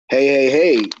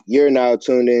Hey, you're now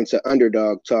tuned in to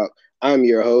Underdog Talk. I'm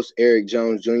your host, Eric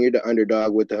Jones Jr., the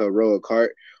underdog with the heroic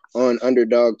heart. On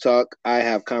Underdog Talk, I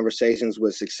have conversations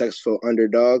with successful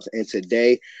underdogs, and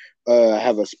today I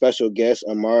have a special guest,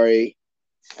 Omari.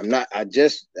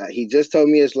 He just told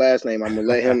me his last name. I'm going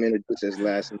to let him introduce his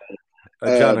last name. Uh,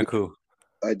 Ajanaku.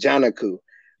 Ajanaku.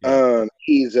 Yeah.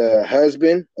 He's a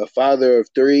husband, a father of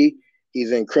three.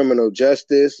 He's in criminal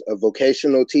justice, a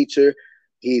vocational teacher.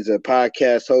 He's a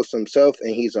podcast host himself,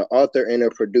 and he's an author and a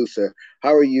producer.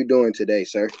 How are you doing today,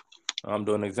 sir? I'm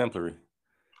doing exemplary.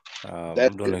 That's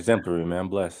I'm doing good. exemplary, man. I'm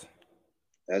blessed.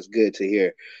 That's good to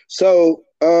hear. So,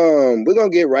 we're gonna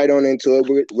get right on into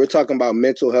it. We're talking about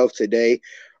mental health today.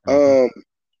 Hmm. Um,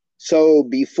 So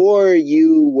before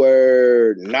you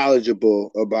were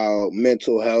knowledgeable about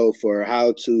mental health or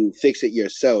how to fix it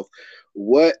yourself,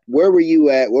 where were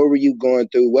you at? What were you going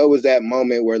through? What was that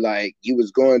moment where like you was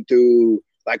going through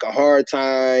like a hard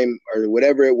time or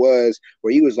whatever it was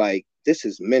where you was like, this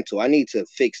is mental. I need to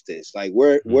fix this. Like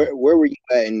where were you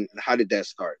at and how did that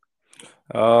start?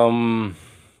 Um,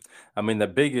 I mean, the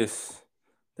biggest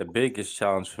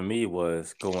challenge for me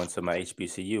was going to my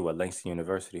HBCU at Langston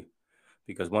University,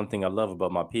 because one thing I love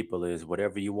about my people is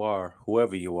whatever you are,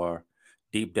 whoever you are,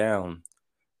 deep down,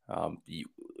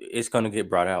 it's gonna get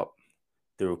brought out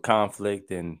through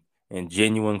conflict and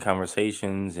genuine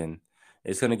conversations, and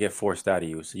it's gonna get forced out of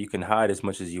you. So you can hide as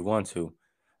much as you want to.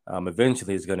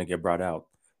 Eventually, it's gonna get brought out,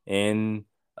 and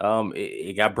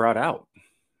it got brought out.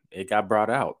 It got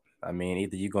brought out. I mean,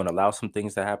 either you're gonna allow some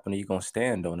things to happen, or you're gonna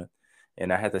stand on it.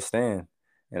 And I had to stand,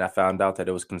 and I found out that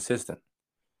it was consistent.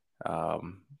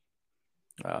 Um,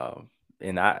 uh,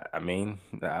 and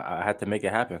I had to make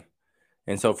it happen.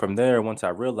 And so from there, once I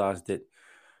realized it,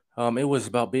 it was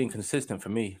about being consistent for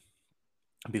me,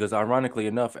 because ironically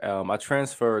enough, I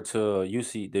transferred to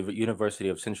UC, the University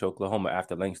of Central Oklahoma,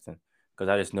 after Langston, because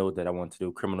I just know that I wanted to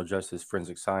do criminal justice,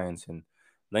 forensic science, and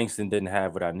Langston didn't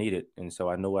have what I needed, and so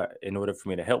I know in order for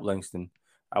me to help Langston,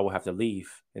 I will have to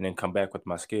leave and then come back with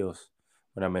my skills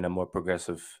when I'm in a more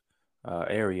progressive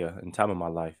area and time of my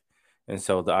life. And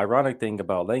so the ironic thing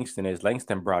about Langston is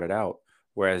Langston brought it out,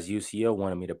 whereas UCO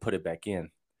wanted me to put it back in,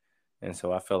 and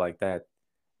so I felt like that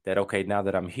okay, now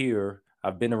that I'm here,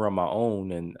 I've been around my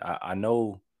own, and I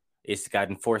know it's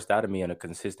gotten forced out of me on a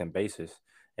consistent basis.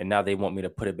 And now they want me to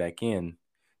put it back in.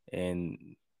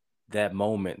 And that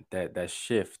moment, that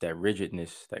shift, that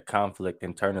rigidness, that conflict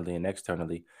internally and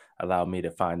externally allowed me to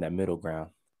find that middle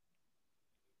ground.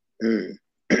 Mm.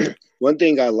 One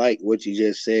thing I like what you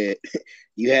just said,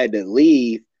 you had to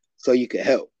leave so you could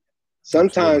help.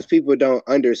 Absolutely. Sometimes people don't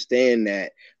understand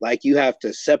that. Like you have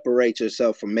to separate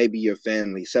yourself from maybe your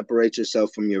family, separate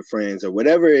yourself from your friends, or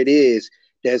whatever it is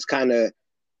that's kind of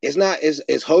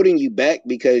it's holding you back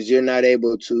because you're not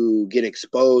able to get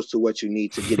exposed to what you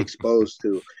need to get exposed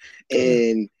to.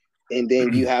 Yeah. And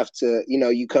then you have to,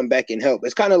 you come back and help.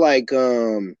 It's kind of like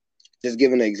just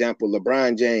giving an example,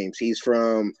 LeBron James, he's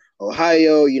from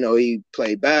Ohio, he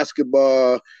played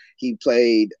basketball, he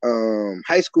played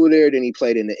high school there, then he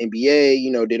played in the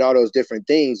NBA, did all those different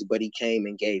things, but he came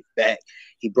and gave back.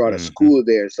 He brought a Hmm. school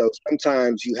there. So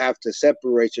sometimes you have to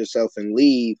separate yourself and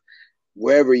leave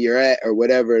wherever you're at or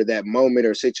whatever that moment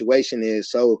or situation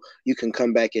is so you can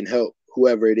come back and help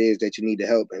whoever it is that you need to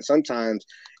help. And sometimes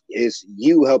it's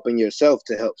you helping yourself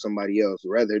to help somebody else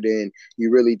rather than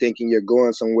you really thinking you're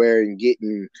going somewhere and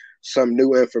getting some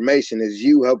new information. Is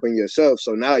you helping yourself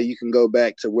so now you can go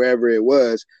back to wherever it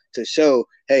was to show,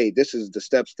 hey, this is the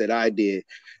steps that I did.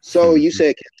 So you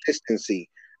said consistency.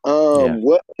 Yeah.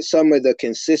 What are some of the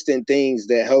consistent things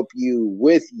that help you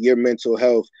with your mental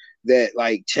health that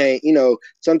like change,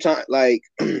 sometimes like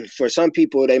for some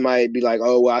people they might be like,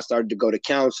 oh well, I started to go to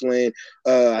counseling, I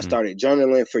Mm. started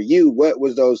journaling. For you, what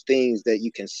was those things that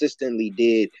you consistently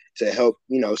did to help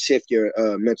shift your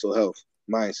mental health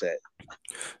mindset?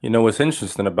 What's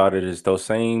interesting about it is those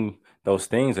things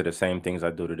are the same things I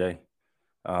do today.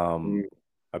 Um,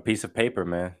 a piece of paper,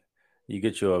 man. You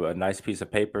get you a nice piece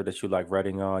of paper that you like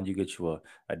writing on. You get you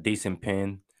a decent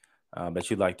pen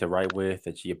that you like to write with.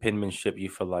 That your penmanship you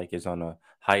feel like is on a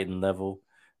heightened level,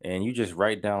 and you just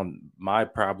write down my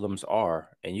problems are,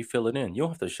 and you fill it in. You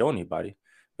don't have to show anybody,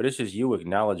 but it's just you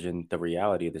acknowledging the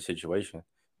reality of the situation.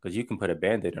 Because you can put a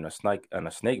band-aid on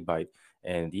a snake bite,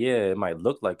 and yeah, it might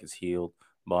look like it's healed,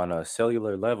 but on a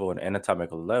cellular level and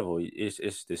anatomical level,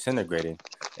 it's disintegrating,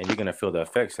 and you're gonna feel the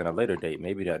effects in a later date,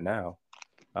 maybe not now,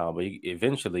 but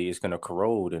eventually it's gonna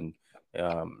corrode, and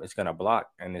it's gonna block,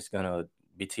 and it's gonna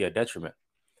be to your detriment.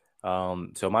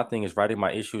 So my thing is writing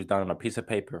my issues down on a piece of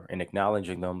paper and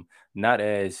acknowledging them, not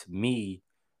as me,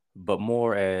 but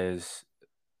more as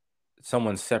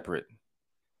someone separate.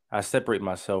 I separate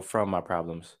myself from my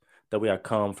problems. That way I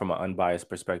come from an unbiased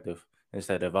perspective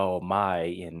instead of oh my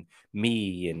and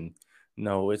me and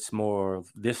no, it's more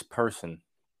of this person.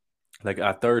 Like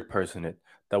I third person it.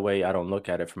 That way I don't look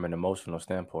at it from an emotional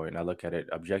standpoint. I look at it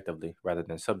objectively rather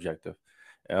than subjective.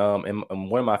 And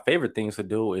one of my favorite things to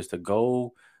do is to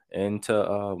go and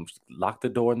to lock the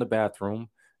door in the bathroom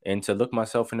and to look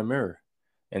myself in the mirror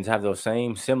and to have those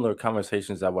same similar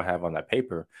conversations I would have on that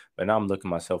paper. But now I'm looking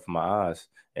myself in my eyes,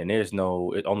 and there's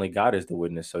no, only God is the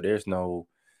witness. So there's no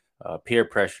peer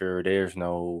pressure. There's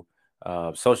no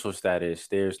social status.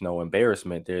 There's no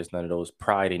embarrassment. There's none of those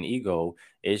pride and ego.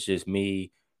 It's just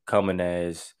me coming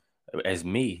as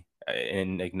me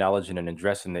and acknowledging and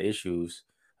addressing the issues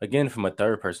again from a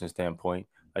third person standpoint.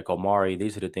 Like Omari,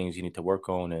 these are the things you need to work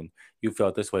on, and you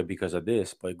felt this way because of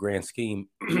this. But grand scheme,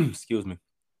 excuse me,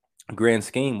 grand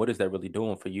scheme, what is that really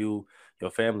doing for you,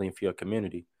 your family, and for your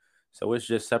community? So it's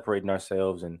just separating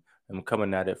ourselves and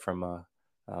coming at it from a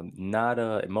not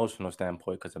a emotional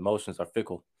standpoint because emotions are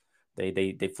fickle.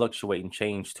 They fluctuate and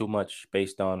change too much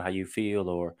based on how you feel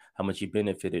or how much you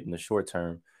benefited in the short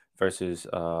term versus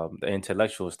the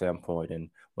intellectual standpoint and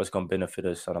what's going to benefit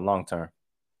us on the long term.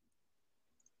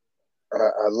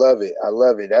 I love it. I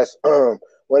love it. That's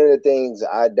one of the things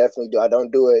I definitely do. I don't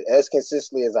do it as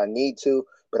consistently as I need to,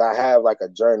 but I have like a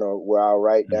journal where I'll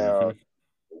write down Hmm.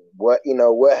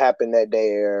 what happened that day,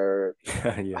 or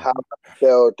Yeah. how I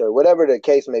felt, or whatever the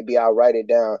case may be. I'll write it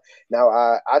down. Now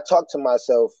I talk to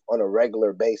myself on a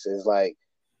regular basis. Like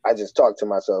I just talk to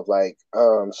myself. Like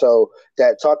so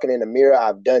that talking in the mirror,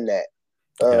 I've done that.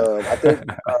 Yeah. I think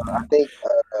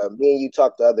me and you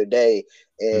talked the other day,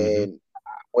 Hmm. and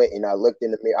went and I looked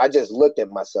in the mirror. I just looked at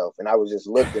myself, and I was just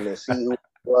looking and see who it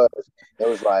was. It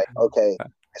was like, okay,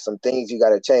 some things you got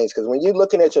to change, because when you're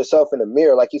looking at yourself in the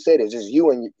mirror, like you said, it's just you,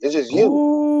 and it's just you,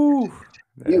 Ooh,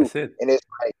 you, that's it. and it's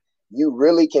like you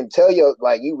really can tell your,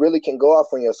 like you really can go off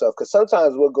on yourself, because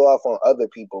sometimes we'll go off on other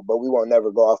people, but we won't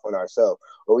never go off on ourselves,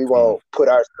 or we Come on. won't put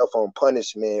ourselves on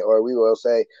punishment, or we will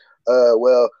say,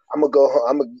 well, I'm gonna go home,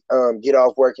 I'm gonna get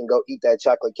off work and go eat that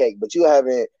chocolate cake, but you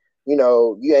haven't,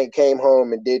 you ain't came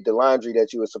home and did the laundry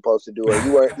that you were supposed to do, or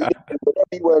you didn't do whatever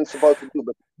you weren't supposed to do,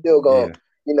 but you still gonna, Yeah,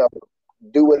 you know,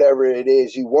 do whatever it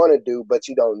is you want to do, but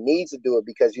you don't need to do it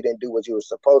because you didn't do what you were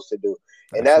supposed to do.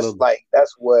 And absolutely.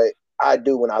 that's what I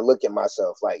do when I look at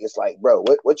myself. Like it's like, bro,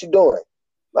 what you doing?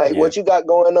 Like Yeah. what you got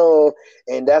going on?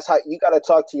 And that's how you got to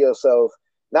talk to yourself,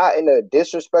 not in a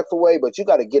disrespectful way, but you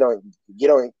got to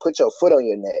put your foot on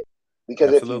your neck, because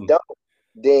if you Absolutely. don't,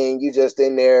 then you just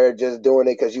in there just doing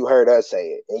it because you heard us say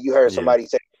it, and you heard Yeah. somebody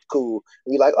say it's cool,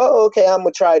 and you're like, oh, okay, I'm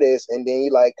gonna try this, and then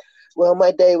you like, well,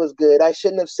 my day was good. I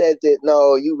shouldn't have said that.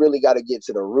 No, you really got to get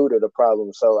to the root of the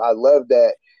problem. So I love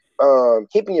that,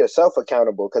 keeping yourself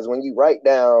accountable, because when you write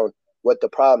down what the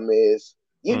problem is,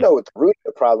 you Mm. know what the root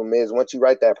of the problem is. Once you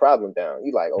write that problem down,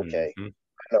 you like, okay, Hmm.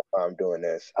 I know why I'm doing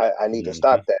this. I need to Hmm.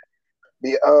 stop that.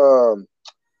 The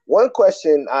one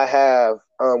question I have,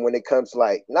 when it comes to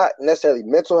like not necessarily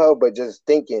mental health, but just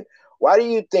thinking, why do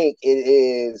you think it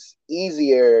is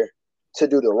easier to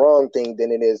do the wrong thing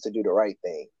than it is to do the right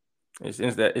thing? It's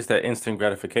that instant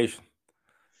gratification.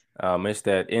 It's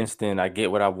that instant I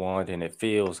get what I want and it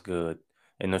feels good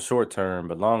in the short term,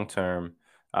 but long term,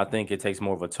 I think it takes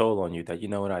more of a toll on you that you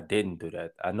know what I didn't do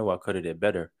that. I know I could have did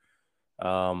better.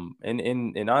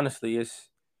 And honestly,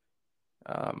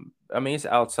 I mean, it's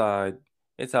outside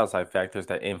factors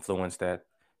that influence that.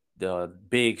 The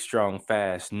big, strong,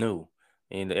 fast, new.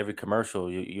 In every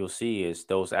commercial you'll see is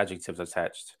those adjectives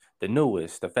attached. The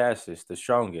newest, the fastest, the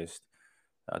strongest,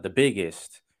 the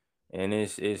biggest, and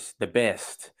it's the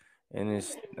best. And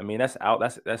it's I mean that's out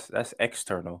that's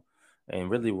external, and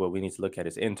really what we need to look at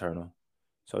is internal.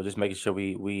 So just making sure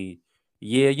we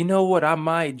yeah, you know what, I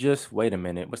might just wait a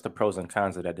minute. What's the pros and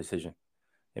cons of that decision?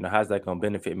 How's that going to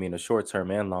benefit me in the short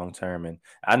term and long term? And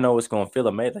I know it's going to feel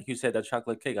amazing. Like you said, that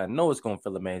chocolate cake, I know it's going to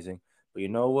feel amazing. But you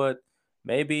know what?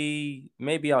 Maybe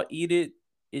I'll eat it.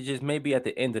 It's just maybe at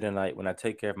the end of the night when I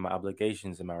take care of my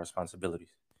obligations and my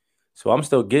responsibilities. So I'm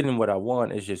still getting what I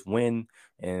want. It's just when,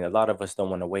 and a lot of us don't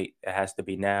want to wait. It has to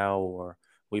be now, or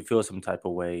we feel some type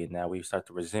of way, and now we start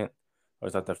to resent or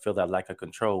start to feel that lack of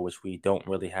control, which we don't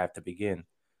really have to begin.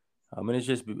 And it's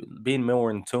just being more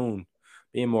in tune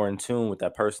with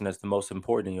that person that's the most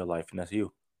important in your life, and that's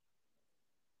you.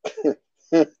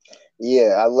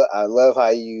 Yeah, I love how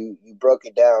you broke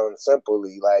it down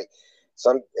simply. Like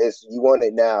it's you want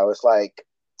it now. It's like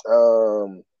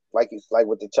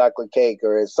with the chocolate cake,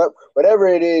 or it's some whatever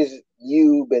it is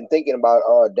you've been thinking about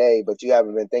all day, but you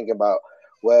haven't been thinking about.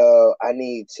 Well, I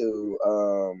need to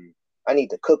I need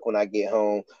to cook when I get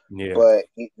home. Yeah. But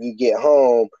you get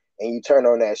home and you turn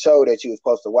on that show that you was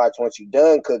supposed to watch once you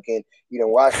done cooking. You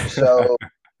done watched the show.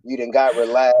 You done got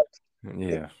relaxed. The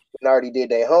Yeah. kids already did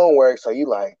their homework, so you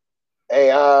like, hey,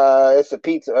 it's a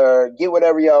pizza, or get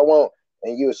whatever y'all want,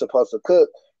 and you were supposed to cook.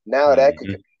 Now that could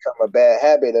Hmm. become a bad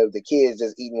habit of the kids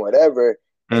just eating whatever,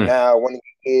 and Mm. now one of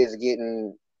your kids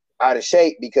getting out of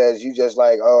shape because you just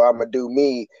like, oh, I'm gonna do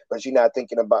me, but you're not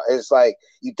thinking about. It's like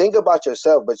you think about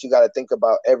yourself, but you got to think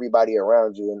about everybody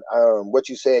around you. And what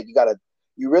you said,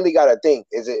 you really got to think: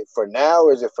 is it for now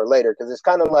or is it for later? Because it's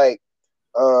kind of like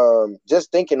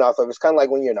just thinking off of it's kind of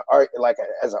like when you're in an art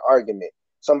as an argument,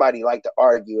 somebody like to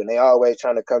argue and they always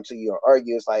trying to come to you and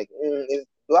argue. It's like,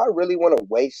 do I really want to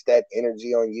waste that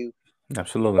energy on you,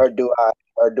 Absolutely. or do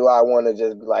I want to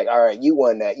just be like, all right, you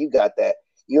won that, you got that,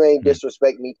 you ain't Mm.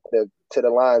 disrespect me to the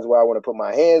lines where I want to put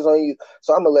my hands on you,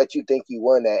 so I'm gonna let you think you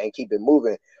won that and keep it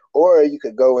moving. Or you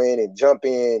could go in and jump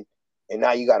in, and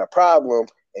now you got a problem,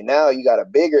 and now you got a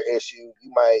bigger issue.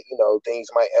 You might, things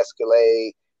might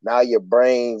escalate. Now your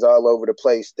brain's all over the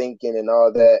place thinking and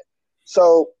all that.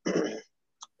 So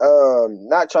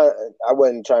not trying I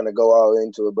wasn't trying to go all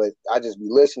into it, but I just be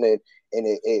listening,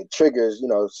 and it triggers,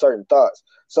 certain thoughts.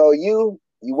 So you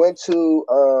went to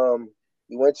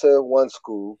one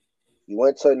school, you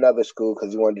went to another school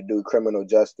because you wanted to do criminal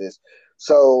justice.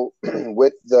 So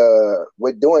with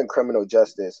doing criminal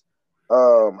justice,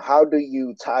 how do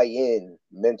you tie in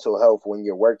mental health when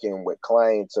you're working with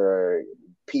clients or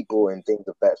people and things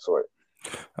of that sort?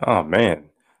 Oh man.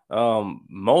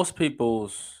 Most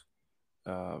people's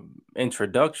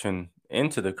introduction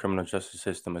into the criminal justice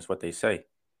system is what they say,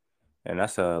 and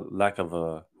that's a lack of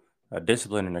a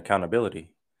discipline and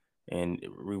accountability, and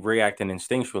reacting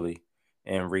instinctually,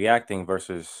 and reacting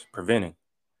versus preventing.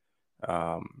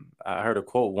 I heard a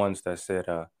quote once that said,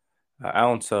 "An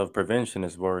ounce of prevention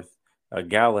is worth a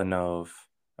gallon of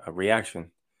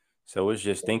reaction." So it's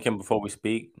just thinking before we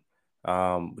speak.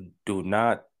 Do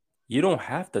not. You don't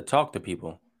have to talk to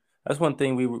people. That's one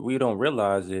thing we don't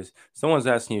realize is someone's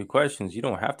asking you questions. You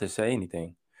don't have to say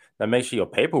anything. Now make sure your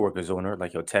paperwork is on there,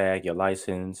 like your tag, your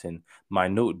license, and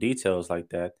minute details like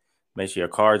that. Make sure your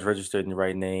car's registered in the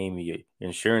right name, your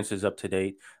insurance is up to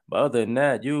date. But other than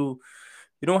that, you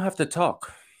don't have to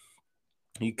talk.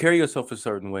 You carry yourself a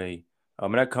certain way.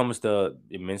 And that comes to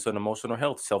mental and emotional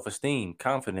health, self-esteem,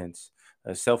 confidence,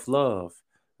 self-love.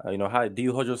 How do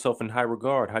you hold yourself in high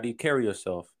regard? How do you carry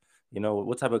yourself?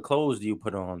 What type of clothes do you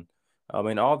put on? I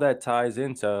mean, all that ties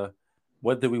into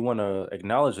whether we want to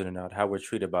acknowledge it or not. How we're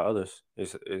treated by others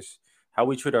is how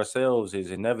we treat ourselves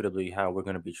is inevitably how we're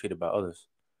going to be treated by others.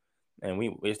 And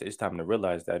it's time to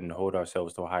realize that and hold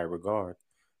ourselves to a higher regard.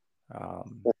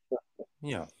 Um,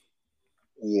 yeah.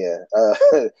 Yeah,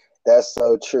 that's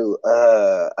so true.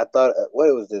 I thought,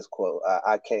 what was this quote?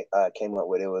 I came up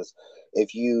with it was,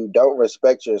 if you don't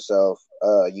respect yourself,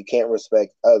 you can't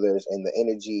respect others, and the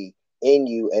energy in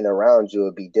you and around you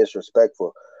will be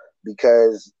disrespectful,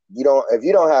 because if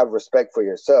you don't have respect for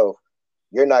yourself,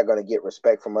 you're not going to get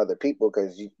respect from other people,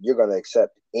 because you're going to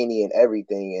accept any and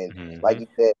everything. And like Hmm. you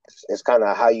said, it's kind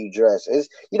of how you dress.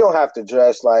 You don't have to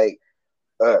dress like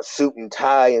suit and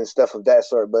tie and stuff of that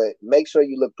sort, but make sure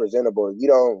you look presentable. You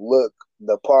don't look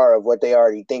the part of what they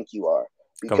already think you are,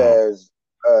 Come on. because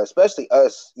especially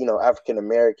us, African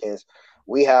Americans,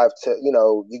 we have to,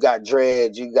 you got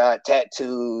dreads, you got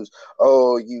tattoos.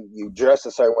 Oh, you dress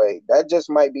a certain way. That just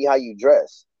might be how you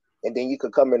dress, and then you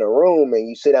could come in a room and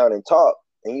you sit down and talk,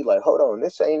 and you like, hold on,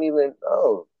 this ain't even.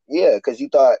 Oh, yeah, because you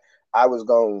thought I was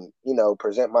gonna,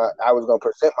 I was gonna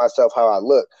present myself how I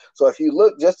look. So if you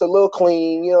look just a little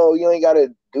clean, you ain't gotta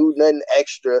do nothing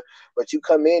extra, but you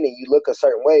come in and you look a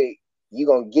certain way,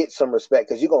 you're gonna get some respect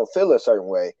because you're gonna feel a certain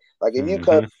way. Like if you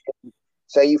come, Hmm.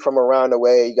 say you from around the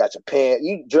way, you got your pants,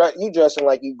 you dressing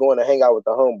like you going to hang out with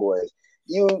the homeboys.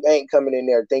 You ain't coming in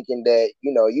there thinking that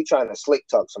you trying to slick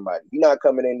talk somebody. You're not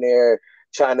coming in there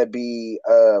trying to be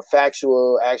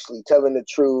factual, actually telling the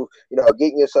truth.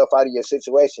 Getting yourself out of your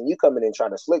situation. You coming in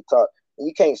trying to slick talk, and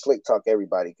you can't slick talk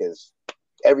everybody, because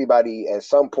everybody at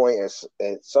some point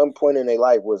in their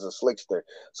life was a slickster.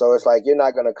 So it's like you're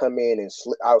not gonna come in and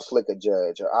out slick a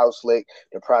judge or out slick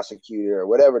the prosecutor or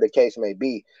whatever the case may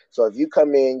be. So if you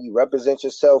come in, you represent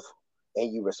yourself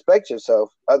and you respect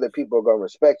yourself, other people are gonna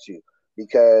respect you.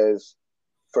 Because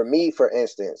for me, for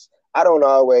instance, I don't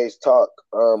always talk,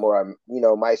 or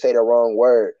I, might say the wrong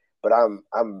word, but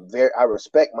I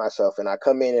respect myself, and I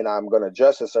come in and I'm gonna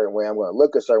dress a certain way, I'm gonna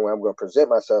look a certain way, I'm gonna present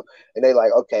myself, and they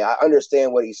like, okay, I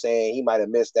understand what he's saying. He might have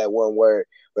missed that one word,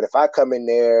 but if I come in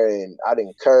there and I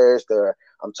didn't curse or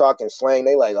I'm talking slang,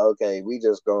 they like, okay, we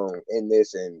just gonna end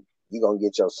this and you're gonna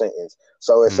get your sentence.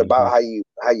 So it's Hmm. about how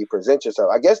you present yourself.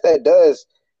 I guess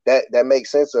that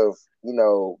makes sense of,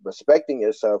 respecting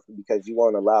yourself, because you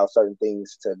won't allow certain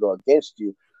things to go against you.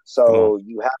 Come on. So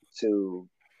you have to,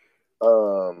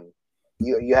 um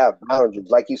you have boundaries.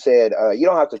 Like you said, you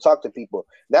don't have to talk to people.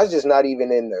 That's just not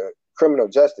even in the criminal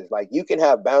justice. Like, you can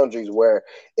have boundaries where,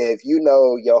 if you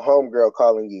know your homegirl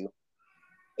calling you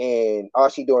and all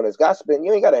she doing is gossiping,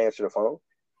 you ain't got to answer the phone.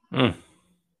 Mm.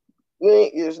 You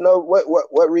ain't, there's no,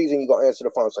 what reason you gonna answer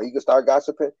the phone so you can start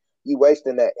gossiping? You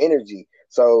wasting that energy.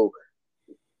 So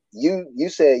you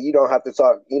said you don't have to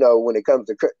talk. When it comes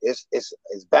to,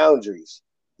 it's boundaries.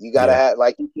 You gotta Yeah. have,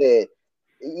 like you said,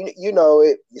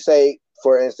 it. You say,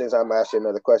 for instance, I'm asking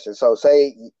another question. So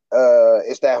say,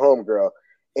 it's that homegirl,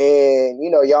 and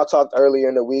y'all talked earlier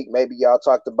in the week. Maybe y'all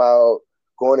talked about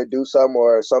going to do something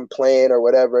or some plan or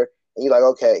whatever, and you're like,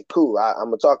 okay, cool. I'm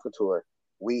gonna talk to her.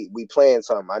 We plan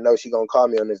something. I know she gonna call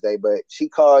me on this day, but she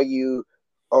call you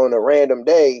on a random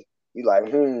day. You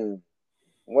like,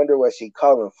 wonder what she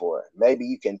calling for. Maybe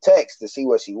you can text to see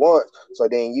what she wants, so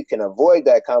then you can avoid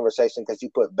that conversation because you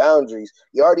put boundaries.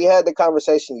 You already had the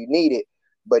conversation you needed,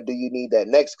 but do you need that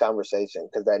next conversation?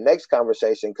 Because that next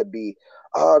conversation could be,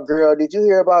 oh girl, did you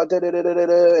hear about da da da da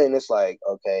da? And it's like,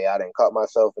 okay, I didn't caught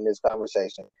myself in this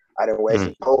conversation. I didn't waste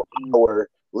Mm. a whole hour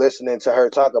listening to her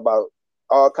talk about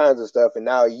all kinds of stuff, and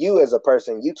now you, as a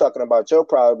person, you talking about your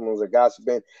problems or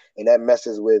gossiping, and that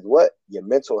messes with what, your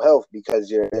mental health, because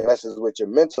it messes with your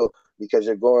mental, because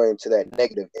you're going to that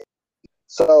negative.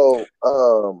 So,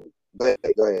 go ahead.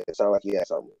 It sounds like you had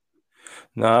something.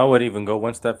 No, I would even go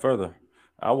one step further.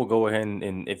 I will go ahead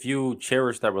and if you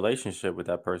cherish that relationship with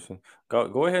that person,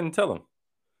 go ahead and tell them.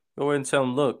 Go ahead and tell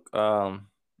them, look, I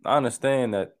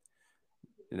understand that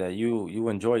you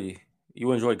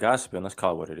enjoy gossiping. Let's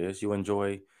call it what it is. You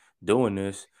enjoy doing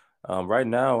this. Right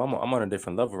now, I'm on a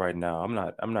different level. Right now, I'm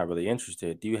not really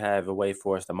interested. Do you have a way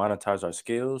for us to monetize our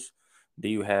skills? Do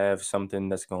you have something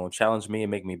that's going to challenge me and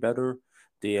make me better?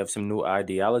 Do you have some new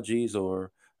ideologies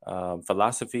or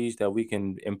philosophies that we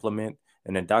can implement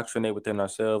and indoctrinate within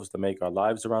ourselves to make our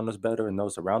lives around us better and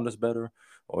those around us better?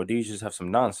 Or do you just have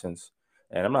some nonsense?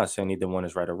 And I'm not saying either one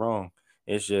is right or wrong.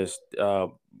 It's just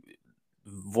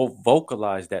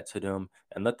vocalize that to them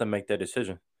and let them make their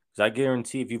decision. Because I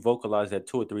guarantee if you vocalize that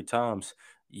 2 or 3 times,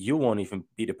 you won't even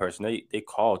be the person they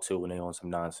call to when they on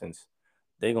some nonsense.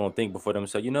 They gonna think before them,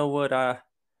 say, you know what, I'm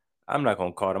not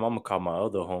gonna call them. I'm gonna call my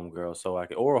other homegirl so I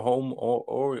can, or a home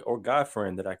or guy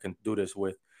friend that I can do this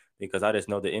with, because I just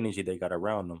know the energy they got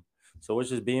around them. So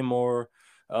it's just being more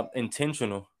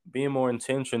intentional,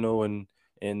 and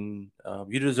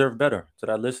you deserve better. To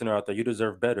that listener out there, you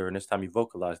deserve better, and it's time you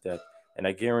vocalize that. And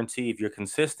I guarantee, if you're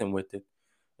consistent with it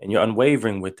and you're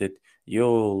unwavering with it,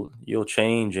 you'll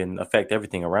change and affect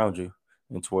everything around you,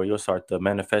 and to where you'll start to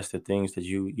manifest the things that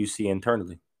you see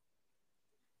internally.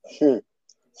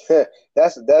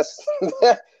 That's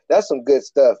that's some good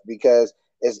stuff, because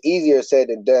it's easier said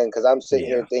than done. Because I'm sitting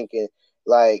here Yeah. thinking,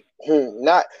 like,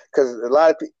 not because a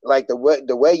lot of people, like,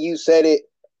 the way you said it.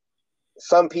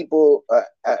 Some people,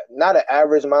 not an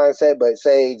average mindset, but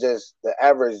say just the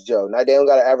average Joe. Now they don't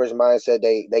got an average mindset.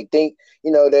 They think,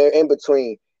 they're in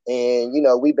between, and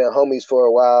we've been homies for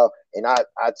a while, and I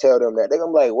tell them that, they're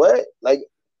gonna be like, what? Like,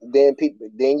 then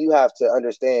you have to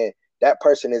understand that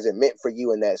person isn't meant for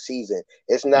you in that season.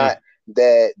 It's not Mm.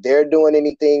 that they're doing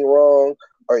anything wrong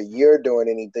or you're doing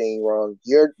anything wrong.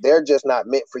 They're just not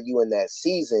meant for you in that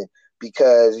season,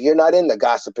 because you're not in the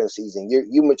gossiping season.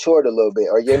 You matured a little bit,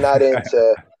 or you're not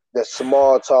into the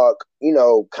small talk,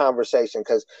 conversation.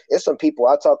 Because it's some people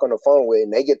I talk on the phone with,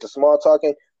 and they get to small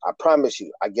talking. I promise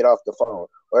you, I get off the phone.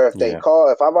 Or if they Yeah. call,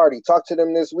 if I've already talked to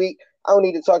them this week, I don't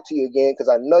need to talk to you again, because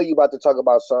I know you about to talk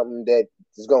about something that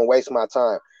is going to waste my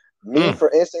time. Me, Mm.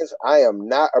 for instance, I am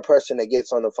not a person that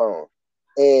gets on the phone.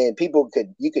 And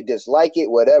you could dislike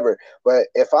it, whatever. But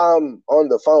if I'm on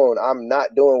the phone, I'm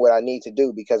not doing what I need to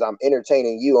do, because I'm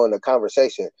entertaining you on the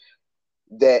conversation.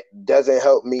 That doesn't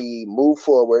help me move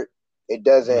forward. It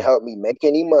doesn't Mm. help me make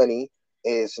any money.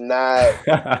 It's not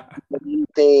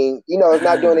anything, it's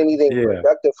not doing anything Yeah.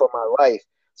 productive for my life.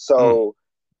 Mm. So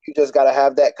you just got to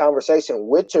have that conversation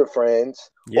with your friends.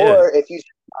 Yeah. Or if you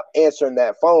stop answering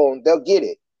that phone, they'll get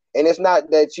it. And it's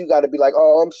not that you got to be like,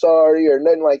 oh, I'm sorry, or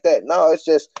nothing like that. No, it's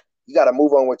just, you got to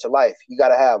move on with your life. You got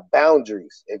to have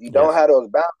boundaries. If you don't Yes. have those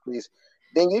boundaries,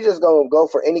 then you just going to go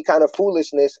for any kind of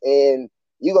foolishness, and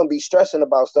you're going to be stressing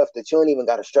about stuff that you don't even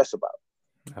got to stress about.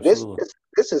 This, Absolutely. this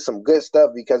this is some good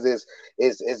stuff, because it's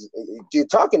you're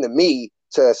talking to me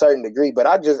to a certain degree, but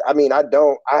I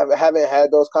haven't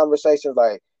had those conversations,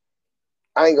 like,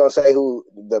 I ain't gonna say who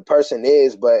the person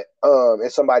is, but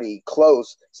it's somebody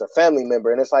close, it's a family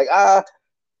member, and it's like, I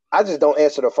just don't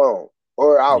answer the phone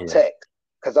or I'll Yeah. text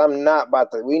because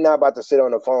we not about to sit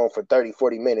on the phone for 30,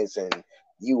 40 minutes and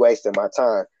you wasting my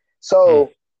time. Mm.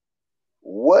 So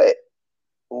what,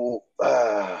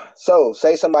 so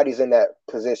say somebody's in that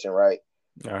position, right?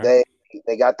 All right. They,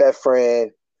 they got that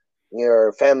friend,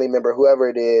 your family member, whoever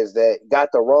it is that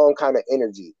got the wrong kind of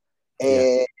energy.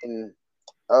 Yeah. And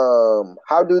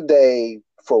how do they,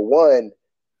 for one,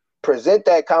 present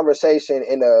that conversation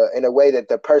in a way that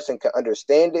the person can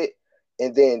understand it,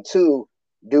 and then two,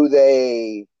 do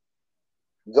they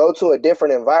go to a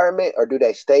different environment or do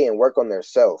they stay and work on their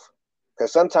self?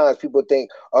 Because sometimes people think,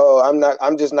 oh,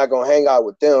 I'm just not gonna hang out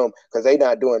with them because they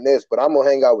not doing this, but I'm gonna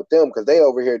hang out with them because they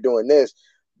over here doing this,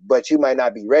 but you might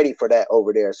not be ready for that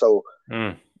over there. So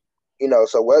Mm.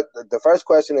 so what the first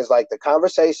question is, like, the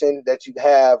conversation that you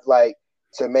have, like,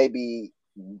 to maybe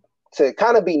to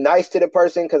kind of be nice to the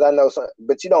person, because I know some,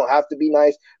 but you don't have to be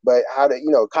nice, but how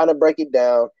to, kind of break it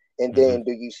down. And Hmm. then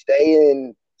do you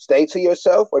stay to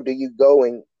yourself, or do you go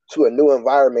into a new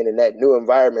environment, and that new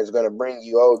environment is going to bring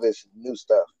you all this new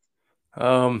stuff?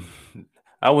 Um,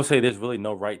 I would say there's really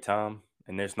no right time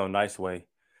and there's no nice way.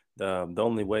 The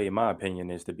only way, in my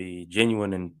opinion, is to be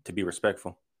genuine and to be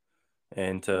respectful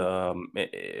and to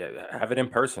Mm, have it in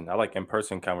person. I like in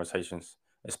person conversations,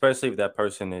 especially if that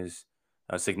person is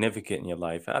significant in your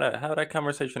life. Have that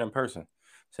conversation in person.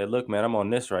 Say, look, man, I'm on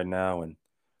this right now, and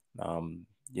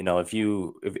if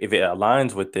it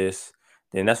aligns with this,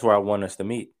 then that's where I want us to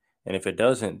meet. And if it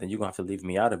doesn't, then you're gonna have to leave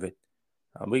me out of it.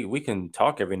 We can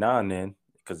talk every now and then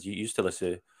because you still is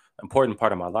an important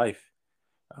part of my life.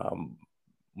 Um,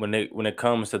 when it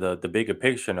comes to the bigger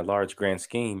picture and the large grand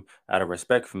scheme, out of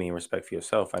respect for me and respect for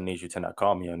yourself, I need you to not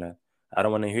call me on that. I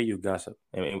don't want to hear you gossip,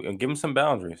 and give them some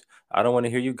boundaries. I don't want to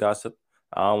hear you gossip.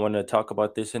 I don't want to talk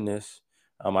about this and this.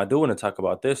 I do want to talk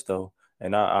about this though,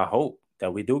 and I hope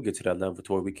that we do get to that level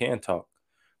to where we can talk.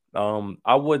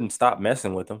 I wouldn't stop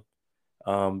messing with them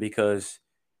because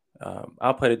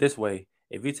I'll put it this way: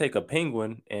 if you take a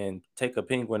penguin and take a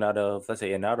penguin out of, let's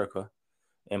say, Antarctica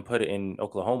and put it in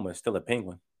Oklahoma, it's still a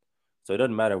penguin. So it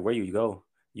doesn't matter where you go.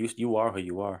 You are who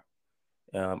you are.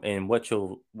 And what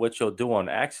you'll do on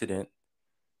accident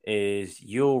is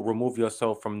you'll remove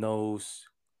yourself from those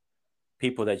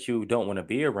people that you don't want to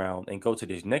be around and go to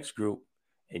this next group,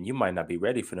 and you might not be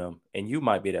ready for them, and you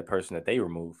might be that person that they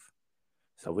remove.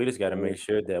 So we just got to mm, make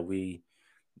sure that we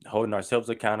holding ourselves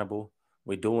accountable.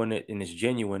 We're doing it and it's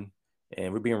genuine,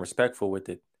 and we're being respectful with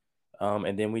it.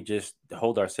 And then we just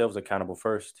hold ourselves accountable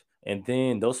first, and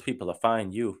then those people will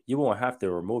find you. You won't have to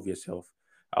remove yourself.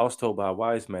 I was told by a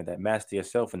wise man that master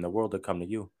yourself, and the world will come to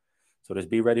you. So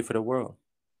just be ready for the world.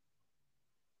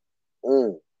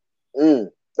 mm, mm.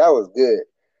 That was good,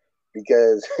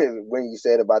 because when you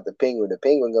said about the penguin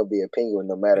gonna be a penguin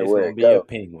no matter It's where gonna it be a go.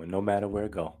 penguin, no matter where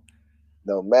it go.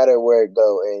 No matter where it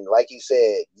go. And like you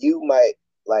said, you might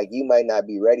not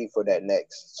be ready for that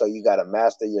next. So you got to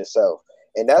master yourself.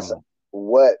 And Come that's on.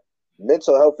 what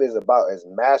mental health is about, is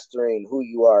mastering who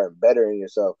you are and bettering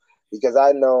yourself. Because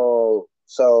I know,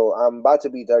 so I'm about to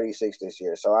be 36 this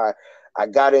year. So I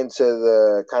got into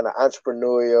the kind of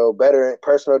entrepreneurial, better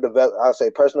personal develop, I'll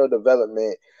say personal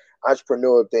development,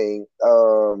 entrepreneurial thing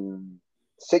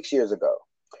 6 years ago.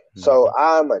 So Hmm.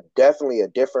 I'm definitely a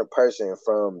different person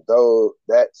from though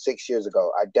that 6 years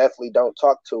ago. I definitely don't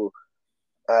talk to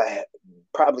uh,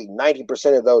 probably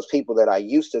 90% of those people that I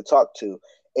used to talk to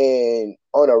and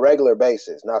on a regular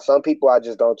basis. Now, some people I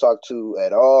just don't talk to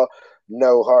at all.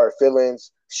 No hard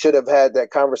feelings. Should have had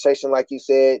that conversation, like you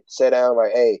said, sit down,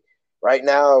 like, hey, right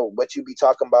now, what you be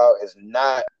talking about is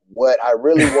not what I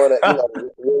really want to,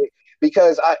 really,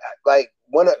 because like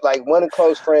one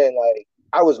close friend, like,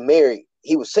 I was married,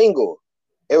 he was single.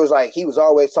 It was like he was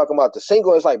always talking about the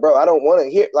single. It's like, bro, I don't want to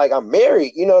hear, like, I'm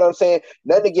married. You know what I'm saying?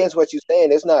 Nothing against what you're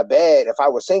saying. It's not bad. If I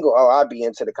was single, oh, I'd be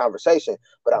into the conversation.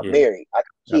 But I'm Yeah. married. I got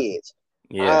That's, kids.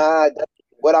 yeah. That's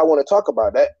what I want to talk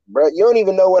about. That, bro, you don't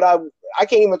even know what I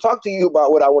can't even talk to you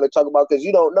about what I want to talk about, because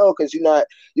you don't know, because you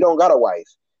don't got a wife.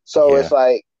 So it's Yeah.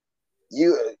 like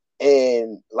you,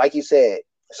 and like you said.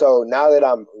 So now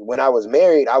that when I was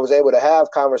married, I was able to have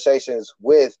conversations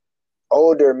with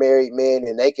older married men,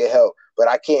 and they can help. But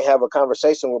I can't have a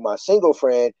conversation with my single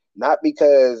friend, not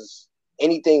because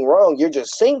anything wrong. You're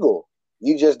just single.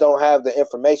 You just don't have the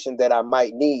information that I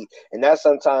might need. And that's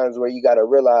sometimes where you got to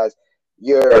realize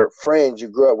your friends you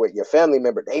grew up with, your family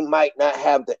member, they might not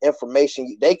have the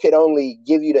information. They could only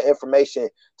give you the information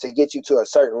to get you to a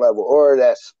certain level, or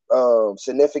that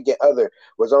significant other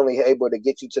was only able to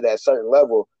get you to that certain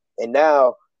level. And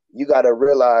now you got to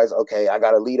realize, okay, I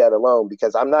got to leave that alone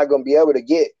because I'm not going to be able to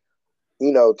get,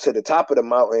 to the top of the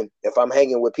mountain if I'm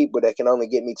hanging with people that can only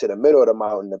get me to the middle of the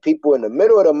mountain. The people in the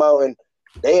middle of the mountain,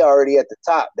 they already at the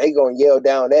top. They going to yell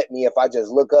down at me if I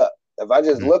just look up. If I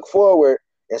just Mm. look forward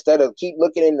instead of keep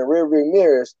looking in the rearview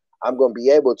mirrors, I'm going to be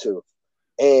able to.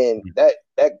 And Mm.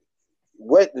 that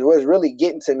what was really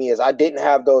getting to me is I didn't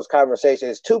have those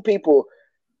conversations. Two people,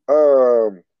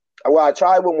 well, I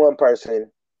tried with one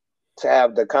person to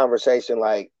have the conversation,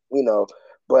 like,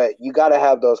 but you got to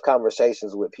have those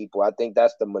conversations with people. I think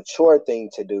that's the mature thing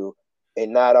to do,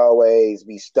 and not always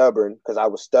be stubborn, because I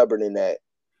was stubborn in that.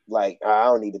 Like, I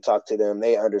don't need to talk to them,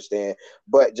 they understand.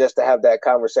 But just to have that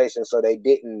conversation so they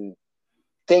didn't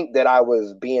think that I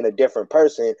was being a different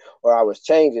person or I was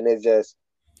changing. It's just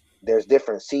there's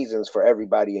different seasons for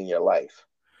everybody in your life.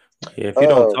 Yeah, if you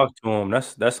don't Um, talk to them,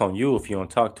 that's on you if you don't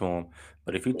talk to them.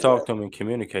 But if you yeah, talk to them and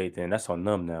communicate, then that's on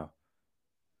them now.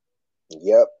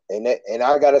 yep. And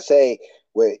I gotta say,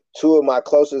 with two of my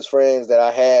closest friends that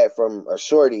I had from a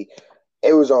shorty,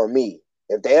 it was on me.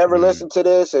 If they ever Mm. listen to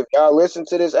this, if y'all listen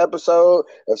to this episode,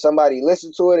 if somebody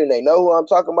listened to it and they know who I'm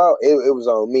talking about, it was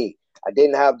on me. I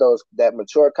didn't have that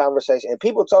mature conversation, and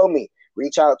people told me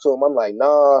reach out to them. I'm like,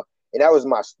 nah, and that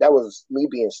was me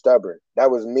being stubborn.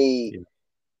 That was me Yeah,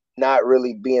 not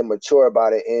really being mature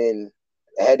about it, and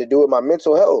it had to do with my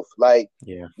mental health. Like,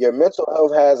 yeah, your mental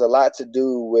health has a lot to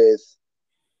do with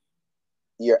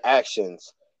your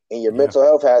actions, and your yeah. mental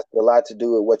health has a lot to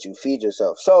do with what you feed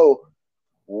yourself. So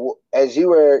as you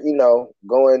were,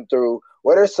 going through,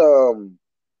 what are some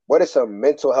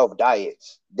mental health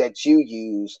diets that you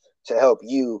use to help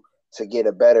you to get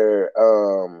a better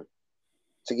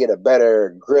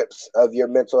grips of your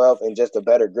mental health and just a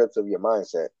better grips of your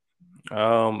mindset?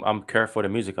 I'm careful the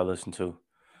music I listen to.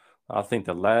 I think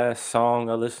the last song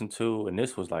I listened to, and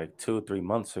this was like 2 or 3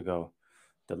 months ago.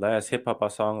 The last hip hop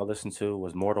song I listened to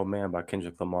was "Mortal Man" by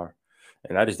Kendrick Lamar,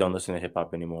 and I just don't listen to hip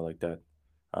hop anymore like that.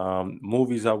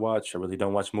 Movies I watch, I really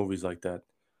don't watch movies like that.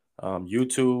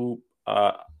 YouTube,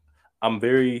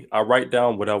 I write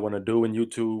down what I want to do in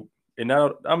YouTube, and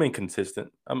now I'm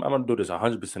inconsistent. I'm gonna do this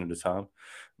 100% of the time.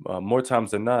 More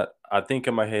times than not, I think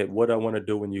in my head what I want to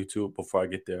do in YouTube before I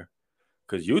get there,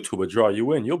 because YouTube will draw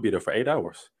you in. You'll be there for 8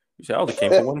 hours. You say, "I only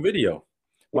came for one video."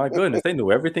 My goodness, they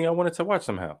knew everything I wanted to watch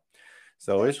somehow.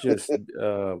 So it's just,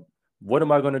 uh, what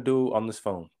am I going to do on this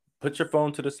phone? Put your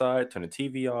phone to the side, turn the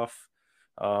TV off,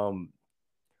 um,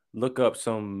 look up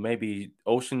some maybe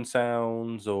ocean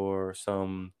sounds or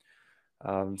some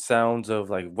sounds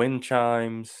of like wind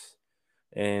chimes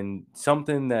and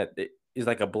something that is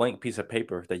like a blank piece of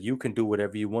paper that you can do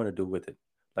whatever you want to do with it.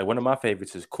 Like one of my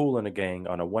favorites is Cool in the Gang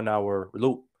on a 1 hour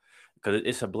loop because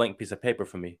it's a blank piece of paper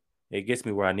for me. It gets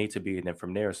me where I need to be, and then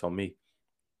from there it's on me.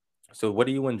 So, what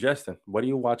are you ingesting? What are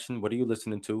you watching? What are you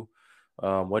listening to?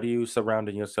 What are you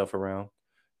surrounding yourself around?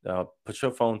 Put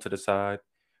your phone to the side.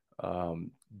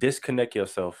 Disconnect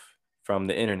yourself from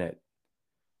the internet.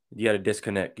 You got to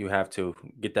disconnect. You have to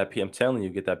get that. I'm telling you,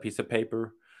 get that piece of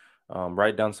paper.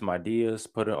 Write down some ideas.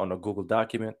 Put it on a Google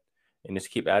document, and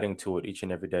just keep adding to it each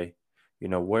and every day.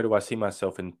 Where do I see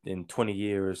myself in 20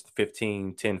 years,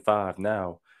 15, 10, 5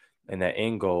 now, and that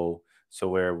end goal? So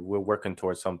where we're working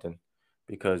towards something.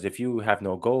 Because if you have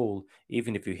no goal,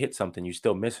 even if you hit something, you're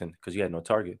still missing because you had no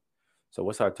target. So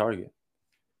what's our target?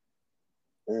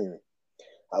 Mm,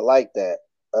 I like that.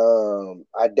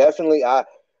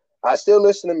 I still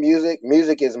listen to music.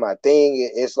 Music is my thing.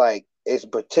 It's like it's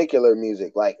particular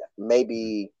music. Like,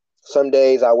 maybe some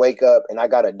days I wake up and I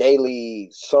got a daily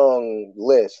song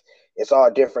list. It's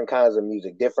all different kinds of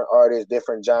music, different artists,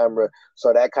 different genre.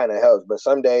 So that kind of helps. But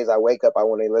some days I wake up, I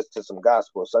want to listen to some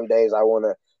gospel. Some days I want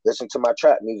to listen to my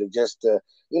trap music just to,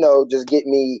 just get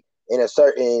me in a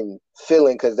certain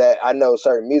feeling, because that I know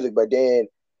certain music. But then,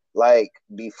 like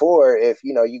before, if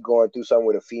you going through something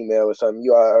with a female or something,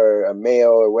 you are a male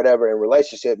or whatever in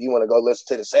relationship, you want to go listen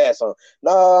to the sad song.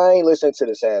 No, I ain't listening to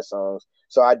the sad songs.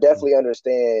 So I definitely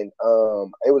understand.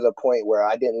 It was a point where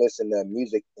I didn't listen to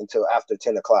music until after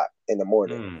 10 o'clock in the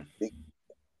morning, Mm,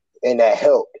 and that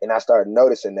helped. And I started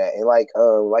noticing that. And like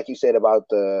you said about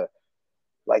the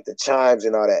chimes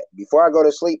and all that. Before I go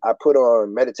to sleep, I put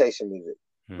on meditation music.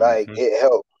 Like, hmm it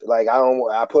helped. Like, I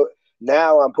don't. I put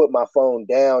now I'm putting my phone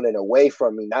down and away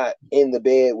from me, not in the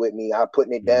bed with me. I'm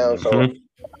putting it down so hmm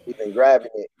even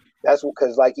grabbing it. That's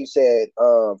because, like you said,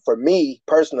 for me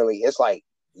personally, it's like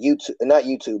YouTube, not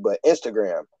YouTube, but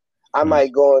Instagram. I Mm.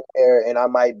 might go in there and I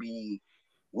might be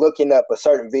looking up a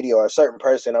certain video or a certain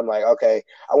person. I'm like, okay,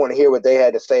 I want to hear what they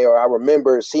had to say, or I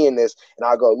remember seeing this, and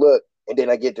I'll go look, and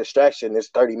then I get distraction. It's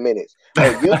 30 minutes.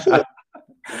 Oh,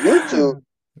 YouTube,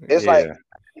 it's like Yeah.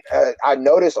 I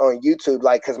noticed on YouTube,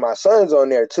 like, cause my son's on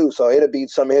there too, so it'll be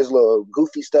some of his little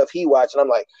goofy stuff he watched, and I'm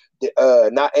like,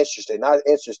 not interested, not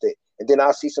interested. And then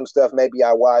I'll see some stuff maybe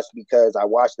I watched because I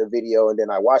watched the video, and then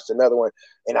I watched another one,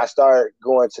 and I start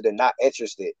going to the not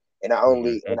interested, and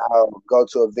Hmm. I'll go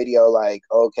to a video like,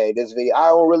 okay, this video I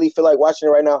don't really feel like watching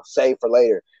it right now, save for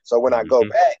later. So when I go Hmm.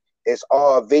 back, it's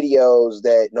all videos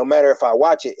that no matter if I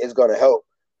watch it, it's gonna help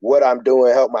what I'm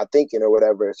doing, help my thinking or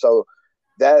whatever. So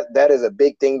that is a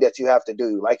big thing that you have to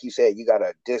do. Like you said, you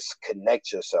gotta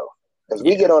disconnect yourself because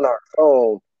we Yeah. get on our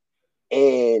phone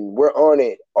and we're on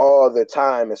it all the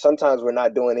time, and sometimes we're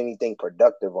not doing anything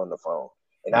productive on the phone.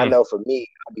 And I Mm. know for me,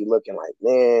 I'd be looking like,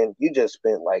 man, you just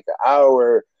spent like an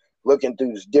hour looking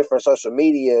through different social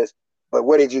medias, but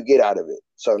what did you get out of it?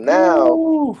 So now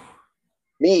Ooh.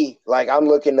 me, like I'm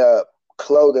looking up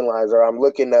clothing lines or I'm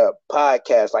looking up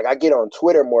podcasts. Like I get on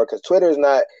Twitter more because Twitter's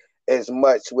not as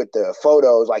much with the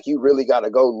photos. Like you really got to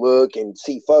go look and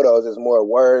see photos. It's more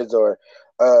words or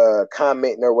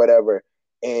commenting or whatever.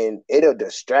 And it'll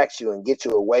distract you and get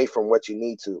you away from what you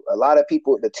need to. A lot of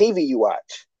people, the TV you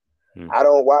watch, Mm. I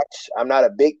don't watch. I'm not a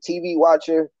big TV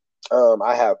watcher.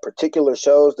 I have particular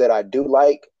shows that I do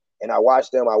like, and I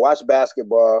watch them. I watch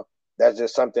basketball. That's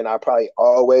just something I probably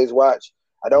always watch.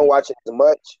 I don't Mm. watch it as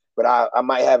much, but I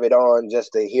might have it on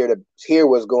just to hear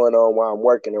what's going on while I'm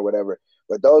working or whatever.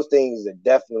 But those things are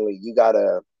definitely you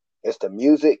gotta. It's the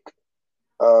music,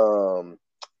 um,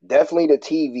 definitely the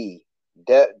TV.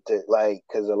 Like,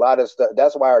 because a lot of stuff.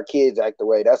 That's why our kids act the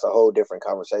way. That's a whole different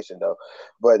conversation, though.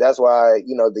 But that's why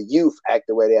the youth act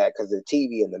the way they act because the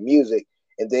TV and the music.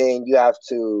 And then you have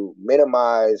to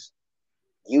minimize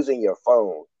using your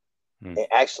phone Mm. and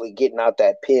actually getting out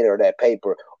that pen or that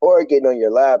paper or getting on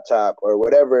your laptop or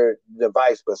whatever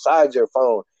device besides your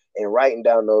phone and writing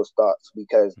down those thoughts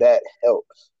because that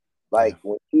helps. Yeah. Like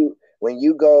when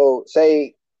you go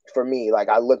say for me, like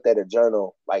I looked at a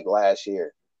journal like last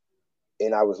year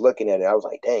and I was looking at it, I was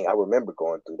like, dang, I remember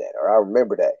going through that or I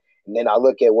remember that. And then I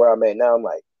look at where I'm at now, I'm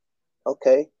like,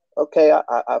 okay, okay,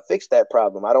 I fixed that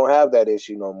problem. I don't have that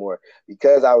issue no more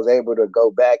because I was able to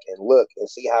go back and look and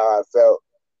see how I felt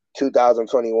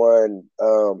 2021,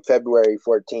 February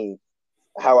 14th,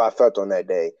 how I felt on that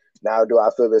day. Now, do I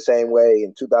feel the same way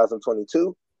in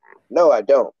 2022? No, I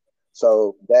don't.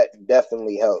 So that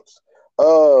definitely helps.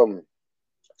 Um,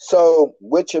 so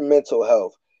with your mental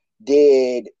health,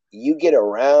 did you get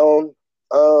around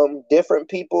different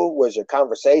people? Was your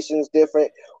conversations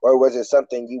different, or was it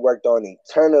something you worked on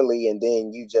eternally and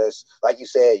then you just like you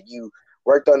said, you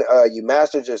worked on you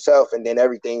mastered yourself and then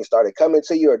everything started coming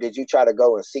to you, or did you try to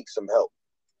go and seek some help?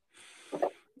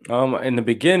 In the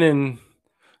beginning,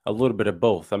 a little bit of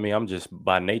both. I mean, I'm just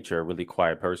by nature a really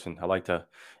quiet person. I like to,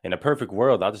 in a perfect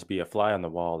world, I'll just be a fly on the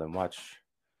wall and watch,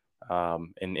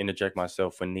 and interject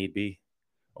myself when need be,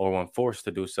 or when forced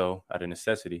to do so out of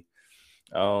necessity.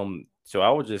 So I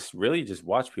would just really just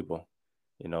watch people.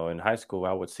 In high school,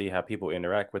 I would see how people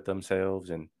interact with themselves,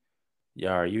 and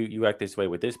yeah, you act this way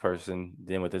with this person,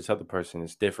 then with this other person,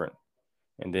 it's different.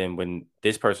 And then when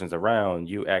this person's around,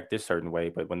 you act this certain way,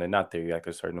 but when they're not there, you act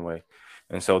a certain way.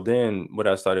 And so then what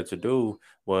I started to do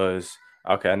was,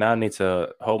 okay, now I need to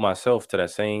hold myself to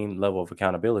that same level of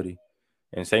accountability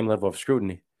and same level of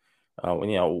scrutiny.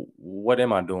 What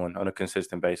am I doing on a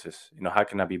consistent basis? How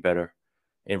can I be better?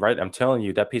 And right, I'm telling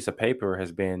you, that piece of paper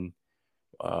has been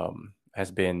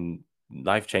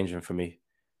life changing for me.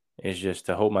 It's just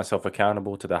to hold myself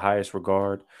accountable to the highest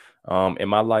regard. In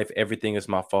my life, everything is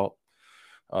my fault.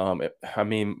 I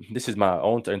mean, this is my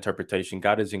own interpretation.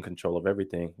 God is in control of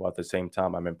everything, while at the same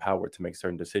time, I'm empowered to make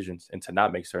certain decisions and to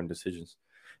not make certain decisions.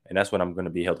 And that's what I'm going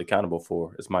to be held accountable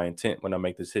for. Is my intent when I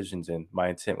make decisions and my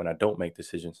intent when I don't make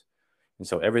decisions. And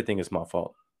so everything is my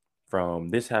fault. From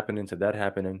this happening to that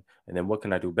happening, and then what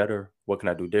can I do better? What can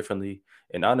I do differently?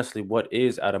 And honestly, what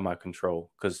is out of my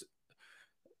control? Because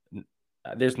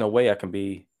there's no way I can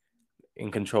be in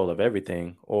control of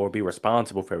everything or be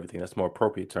responsible for everything. That's a more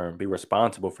appropriate term. Be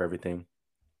responsible for everything,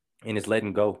 and it's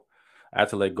letting go. I have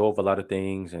to let go of a lot of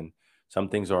things, and some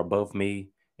things are above me,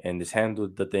 and just handle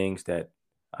the things that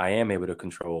I am able to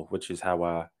control, which is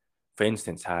for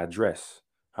instance, how I dress,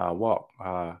 how I walk,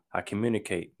 how I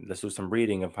communicate. Let's do some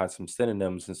reading and find some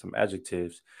synonyms and some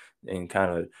adjectives, and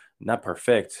kind of not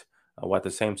perfect, while at the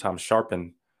same time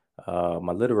sharpen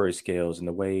my literary skills and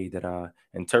the way that I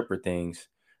interpret things,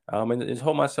 and just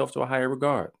hold myself to a higher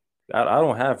regard. I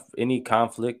don't have any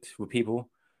conflict with people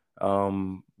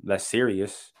that's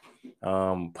serious.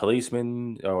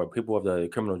 Policemen or people of the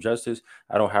criminal justice,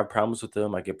 I don't have problems with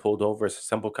them. I get pulled over. It's a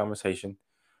simple conversation.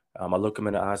 I look them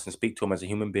in the eyes and speak to them as a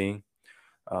human being.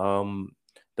 Um,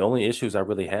 The only issues I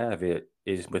really have it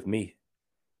is with me.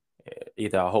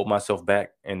 Either I'll hold myself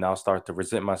back and I'll start to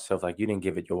resent myself, like you didn't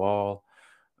give it your all,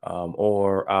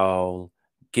 or I'll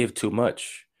give too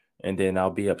much and then I'll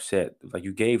be upset. Like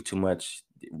you gave too much.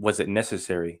 Was it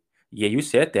necessary? Yeah, you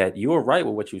said that. You were right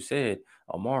with what you said,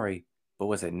 Omari, but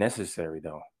was it necessary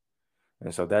though?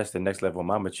 And so that's the next level of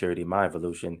my maturity, my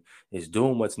evolution is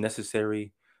doing what's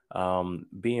necessary,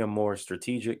 being more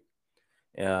strategic,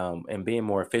 and being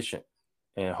more efficient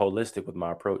and holistic with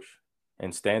my approach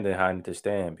and standing how I need to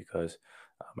stand because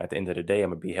at the end of the day, I'm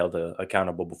going to be held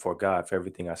accountable before God for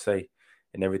everything I say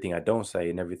and everything I don't say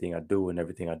and everything I do and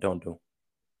everything I don't do.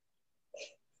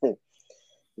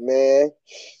 Man,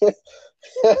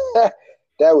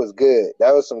 that was good.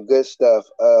 That was some good stuff.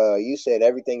 You said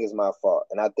everything is my fault,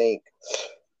 and I think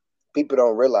people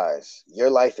don't realize your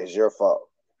life is your fault.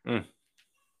 Mm,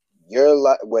 Your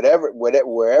life, whatever,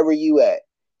 wherever you at,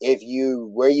 if you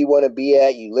where you want to be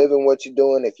at, you living what you're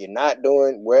doing. If you're not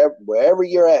doing wherever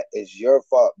you're at, is your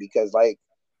fault because, like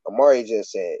Amari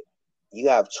just said, you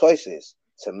have choices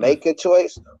to mm, make a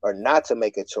choice or not to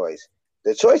make a choice.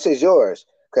 The choice is yours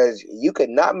because you could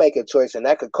not make a choice, and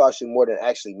that could cost you more than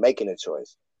actually making a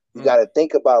choice. You mm, got to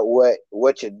think about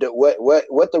what you do,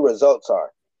 what the results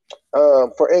are.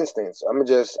 For instance, I'm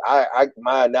just I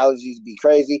my analogies be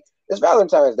crazy. It's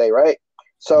Valentine's Day, right?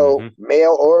 So mm-hmm.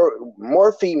 male or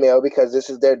more female because this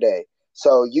is their day.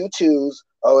 So you choose.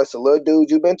 Oh, it's a little dude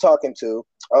you've been talking to.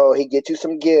 Oh, he get you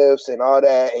some gifts and all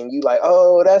that, and you like,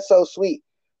 oh, that's so sweet.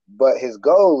 But his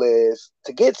goal is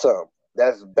to get some.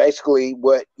 That's basically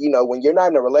what when you're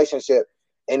not in a relationship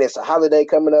and it's a holiday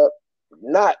coming up.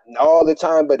 Not all the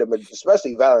time, but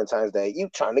especially Valentine's Day, you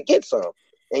trying to get some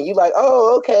and you like,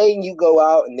 oh, okay, and you go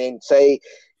out and then say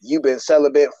you've been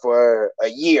celibate for a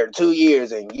year, 2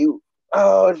 years, and you,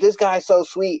 oh, this guy's so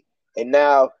sweet, and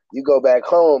now you go back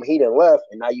home, he done left,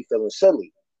 and now you feeling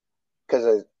silly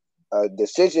because a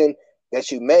decision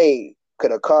that you made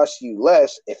could have cost you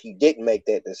less if you didn't make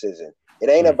that decision. It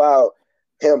ain't Mm, about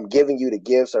him giving you the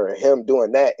gifts or him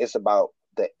doing that. It's about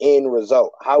the end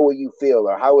result. How will you feel,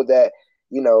 or how would that,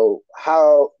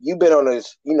 how you've been on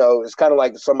this, it's kind of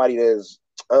like somebody that's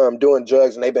doing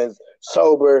drugs and they've been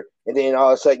sober, and then all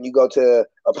of a sudden you go to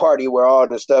a party where all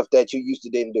the stuff that you used to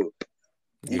didn't do.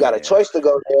 You got a yeah. choice to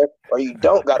go there, or you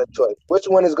don't got a choice. Which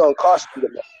one is going to cost you the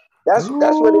most?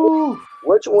 That's what it is. Ooh.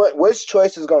 Which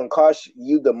choice is going to cost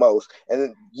you the most,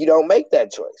 and you don't make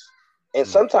that choice. And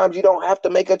Mm, sometimes you don't have to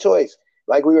make a choice,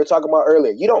 like we were talking about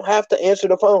earlier. You don't have to answer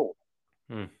the phone.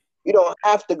 mm, You don't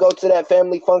have to go to that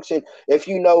family function if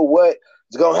you know what's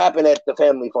going to happen at the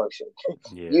family function.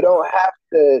 You yeah. don't have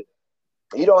to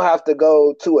you don't have to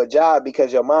go to a job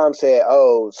because your mom said,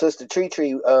 "Oh, Sister Tree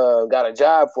got a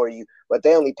job for you," but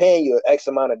they only paying you X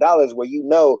amount of dollars. Where you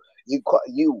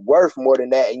worth more than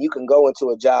that, and you can go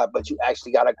into a job, but you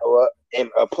actually got to go up and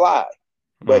apply.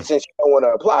 But Mm, since you don't want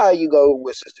to apply, you go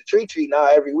with Sister Tree. Now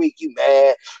every week you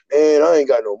mad, man. I ain't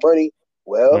got no money.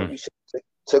 Well, mm, you should have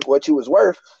took what you was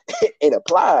worth and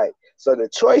applied. So the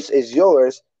choice is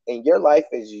yours, and your life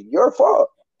is your fault.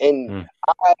 And mm,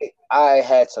 I I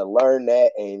had to learn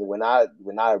that, and when I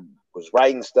was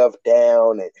writing stuff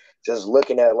down and just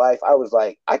looking at life, I was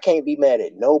like, I can't be mad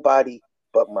at nobody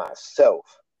but myself.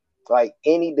 Like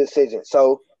any decision.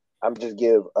 So I'm just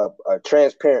give a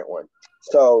transparent one.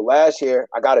 So last year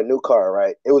I got a new car,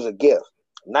 right? It was a gift.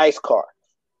 Nice car.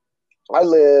 I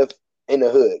live in the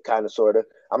hood, kind of sorta.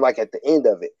 I'm like at the end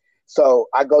of it. So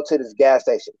I go to this gas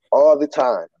station all the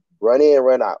time. Run in,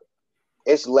 run out.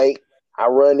 It's late. I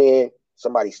run in,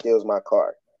 somebody steals my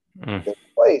car. mm. The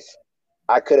choice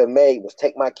I could have made was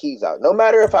take my keys out. No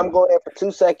matter if I'm going there for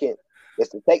 2 seconds, is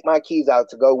to take my keys out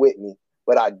to go with me,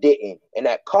 but I didn't. And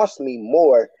that cost me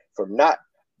more from not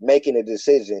making a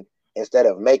decision instead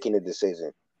of making a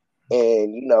decision.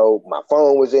 And my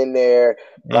phone was in there.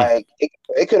 Mm. Like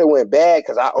it could have went bad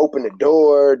because I opened the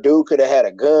door. Dude could have had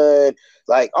a gun.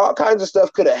 Like all kinds of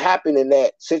stuff could have happened in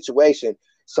that situation.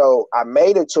 So I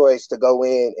made a choice to go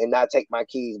in and not take my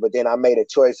keys, but then I made a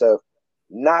choice of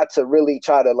not to really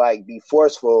try to like be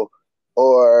forceful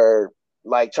or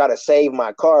like try to save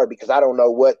my car because I don't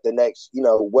know what the next,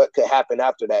 what could happen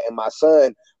after that. And my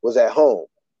son was at home.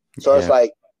 So it's Yeah.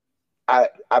 like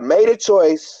I made a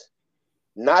choice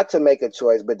not to make a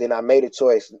choice, but then I made a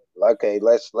choice. Okay,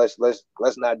 let's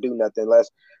not do nothing. As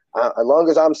long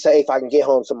as I'm safe, I can get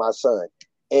home to my son.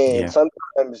 And Yeah.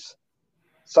 sometimes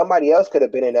somebody else could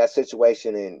have been in that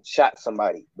situation and shot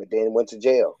somebody, but then went to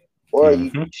jail. Or you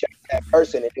Mm-hmm. shot that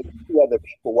person and there was two other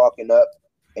people walking up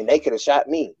and they could have shot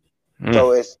me. Mm,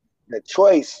 So it's the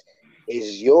choice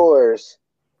is yours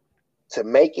to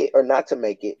make it or not to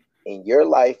make it. and your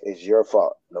life is your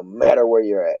fault, no matter where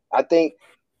you're at. I think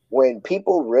when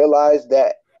people realize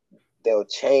that, they'll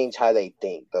change how they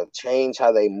think, they'll change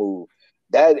how they move.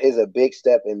 That is a big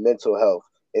step in mental health,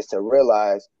 is to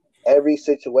realize every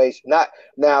situation. Not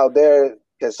now there,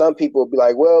 because some people will be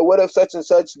like, well, what if such and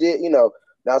such did,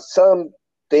 now some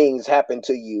things happen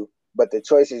to you, but the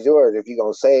choice is yours if you're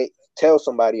going to say, tell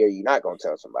somebody, or you're not going to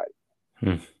tell somebody.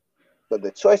 Hmm. So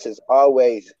the choice is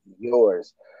always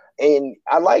yours. And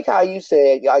I like how you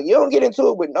said, like, you don't get into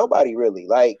it with nobody really.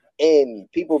 Like,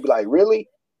 and people be like, really?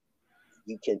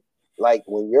 You can, like,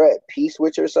 when you're at peace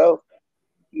with yourself,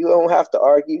 you don't have to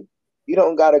argue. You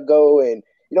don't got to go, and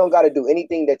you don't got to do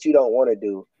anything that you don't want to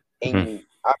do. Hmm. And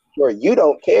I'm sure you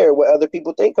don't care what other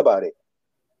people think about it.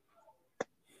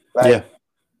 Yeah. Like,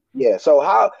 yeah. So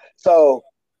how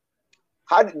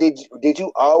did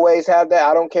you always have that?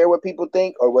 I don't care what people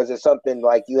think, or was it something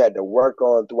like you had to work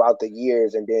on throughout the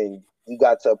years, and then you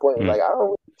got to a point where Hmm. like I don't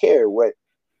really care what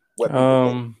people think.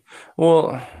 Um,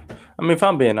 well, I mean, if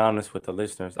I'm being honest with the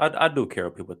listeners, I do care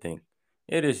what people think.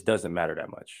 It just doesn't matter that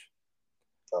much.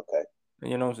 Okay.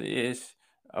 You know, it's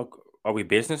uh, are we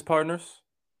business partners?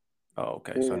 Oh,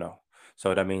 okay. So Mm. no.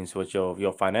 So that means what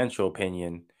your financial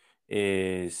opinion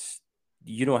is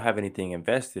you don't have anything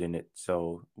invested in it.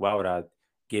 So why would I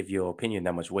give your opinion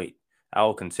that much weight?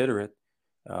 I'll consider it.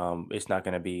 It's not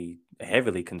going to be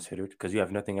heavily considered because you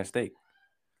have nothing at stake.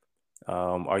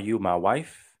 Are you my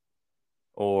wife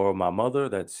or my mother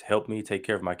that's helped me take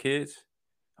care of my kids?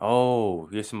 Oh,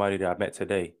 you're somebody that I met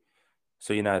today.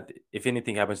 So you're not, if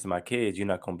anything happens to my kids, you're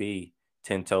not going to be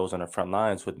 10 toes on the front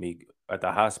lines with me at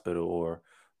the hospital or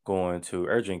going to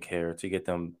urgent care to get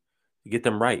them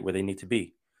right where they need to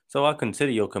be. So I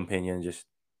consider your companion just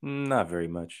not very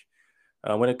much.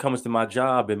 When it comes to my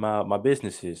job and my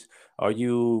businesses, are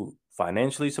you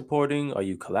financially supporting? Are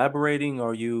you collaborating?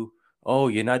 Are you, oh,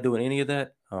 you're not doing any of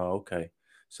that? Oh, okay.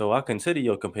 So I consider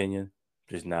your companion,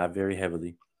 just not very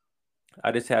heavily.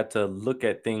 I just had to look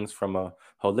at things from a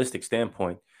holistic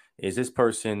standpoint. Is this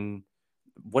person,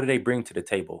 what do they bring to the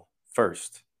table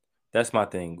first? That's my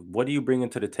thing. What do you bring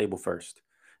into the table first?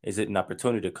 Is it an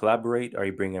opportunity to collaborate? Are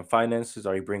you bringing finances?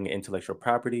 Are you bringing intellectual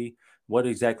property? What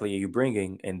exactly are you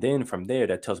bringing? And then from there,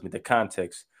 that tells me the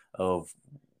context of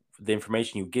the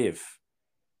information you give.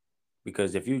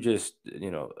 Because if you just,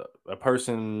 a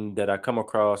person that I come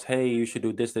across, hey, you should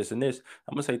do this, this, and this,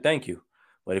 I'm gonna say thank you.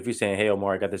 But if you're saying, hey,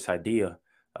 Omar, I got this idea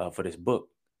for this book,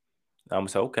 I'm gonna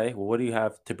say, okay, well, what do you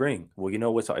have to bring? Well,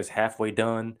 it's halfway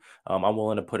done. I'm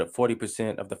willing to put up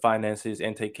 40% of the finances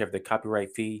and take care of the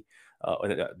copyright fee.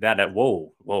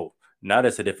 Whoa, now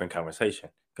that's a different conversation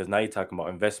because now you're talking about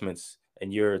investments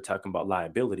and you're talking about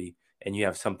liability and you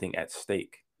have something at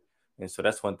stake. And so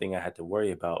that's one thing I had to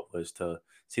worry about was to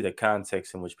see the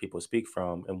context in which people speak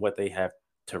from and what they have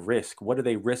to risk. What are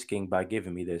they risking by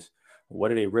giving me this?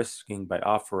 What are they risking by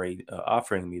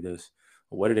offering me this?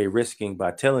 What are they risking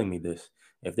by telling me this?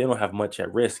 If they don't have much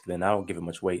at risk, then I don't give it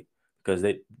much weight because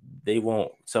they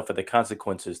won't suffer the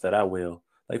consequences that I will.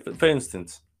 Like for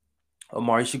instance,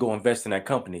 Omar, you should go invest in that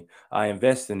company. I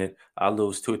invest in it, I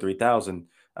lose 2 or 3 thousand.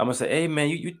 I'm gonna say, hey man,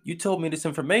 you told me this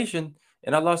information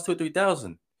and I lost 2 or 3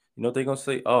 thousand. You know what they're gonna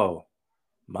say? Oh,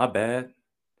 my bad.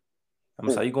 I'm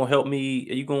gonna say, are you gonna help me?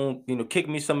 Are you gonna, kick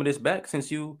me some of this back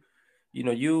since you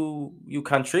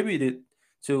contributed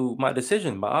to my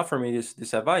decision by offering me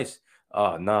this advice?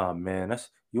 Oh nah, man, that's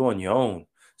you on your own.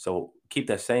 So keep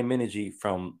that same energy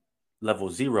from level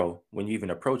zero when you even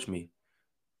approach me,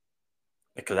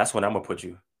 because that's when I'm gonna put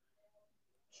you.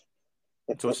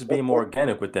 So it's just being more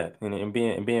organic with that, and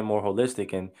being more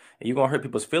holistic, and you're gonna hurt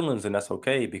people's feelings, and that's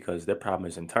okay because their problem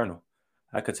is internal.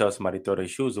 I could tell somebody throw their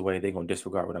shoes away, they're gonna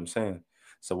disregard what I'm saying.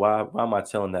 So why am I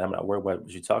telling that I'm not worried about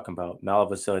what you're talking about? Now all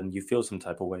of a sudden you feel some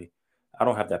type of way. I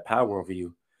don't have that power over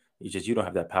you. It's just you don't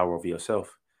have that power over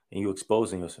yourself, and you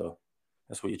exposing yourself.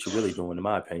 That's what you're really doing, in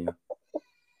my opinion.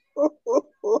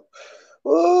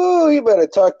 Ooh, you better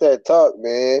talk that talk,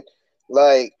 man.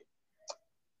 Like,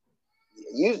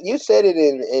 you said it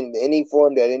in any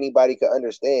form that anybody could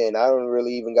understand. I don't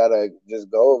really even gotta just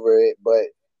go over it, but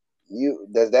you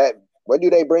does that what do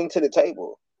they bring to the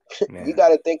table? You Yeah.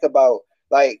 gotta think about,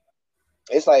 like,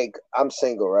 it's like I'm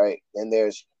single, right? And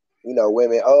there's,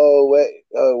 women, oh, what,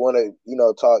 want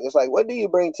to, talk. It's like, what do you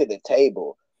bring to the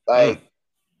table? Mm. Like,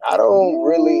 I don't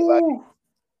really Ooh.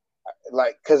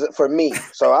 like, because for me,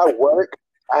 so I work,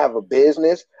 I have a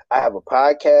business, I have a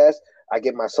podcast, I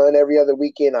get my son every other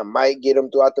weekend. I might get him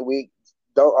throughout the week.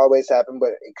 Don't always happen,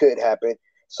 but it could happen.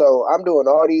 So I'm doing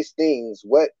all these things.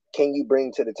 What can you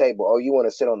bring to the table? Oh, you want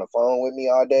to sit on the phone with me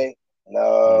all day? Mm.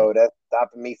 No, that's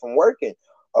stopping me from working.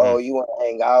 Oh, Mm. you want to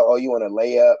hang out? Oh, you want to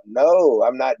lay up? No,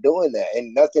 I'm not doing that.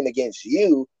 And nothing against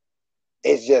you.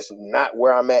 It's just not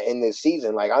where I'm at in this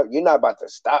season. Like, you're not about to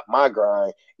stop my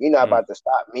grind. You're not Mm. about to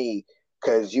stop me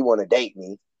because you want to date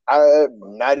me. I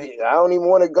don't even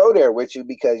want to go there with you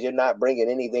because you're not bringing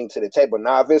anything to the table.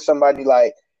 Now, if it's somebody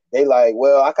like they like,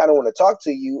 well, I kind of want to talk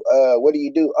to you. What do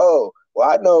you do? Oh, well,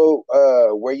 I know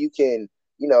where you can,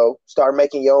 start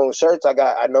making your own shirts.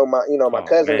 I know my Oh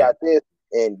cousin man, got this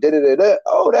and da da da da.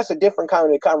 Oh, that's a different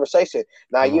kind of conversation.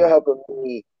 Now come you're on, helping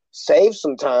me save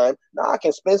some time. Now I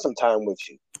can spend some time with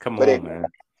you. come But on, man.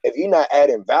 if you're not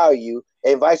adding value,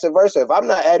 and vice versa, if I'm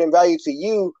not adding value to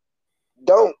you,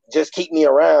 don't just keep me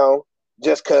around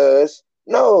just cause.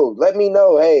 No, let me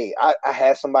know. Hey, I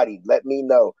had somebody let me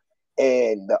know.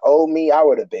 And the old me, I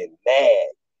would have been mad.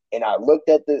 And I looked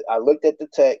at the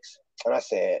text and I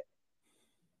said,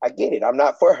 I get it. I'm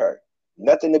not for her.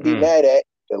 Nothing to be Mm. mad at.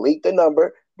 Delete the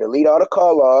number, delete all the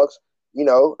call logs.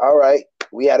 All right,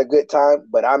 we had a good time,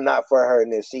 but I'm not for her in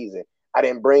this season. I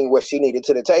didn't bring what she needed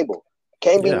to the table.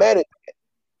 Can't be Yeah, mad at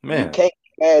you. man. Can't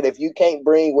be mad if you can't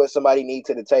bring what somebody needs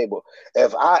to the table.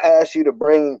 If I ask you to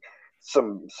bring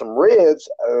some ribs,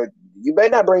 you better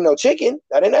not bring no chicken.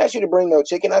 I didn't ask you to bring no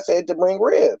chicken. I said to bring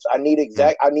ribs. Mm. I need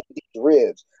these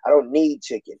ribs. I don't need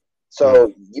chicken. Mm.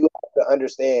 So you have to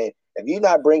understand if you're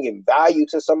not bringing value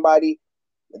to somebody,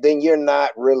 then you're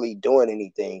not really doing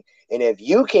anything. And if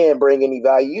you can't bring any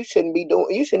value, you shouldn't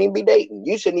even be dating.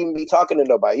 You shouldn't even be talking to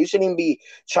nobody. You shouldn't even be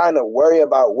trying to worry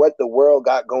about what the world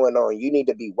got going on. You need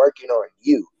to be working on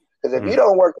you. Because if you Mm.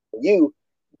 don't work on you,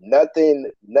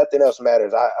 nothing else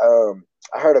matters. I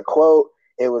heard a quote.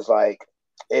 It was like,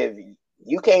 if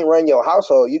you can't run your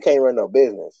household, you can't run no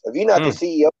business. If you're not the Mm.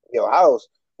 CEO of your house,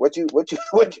 what you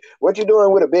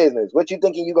doing with a business? What you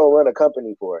thinking you gonna run a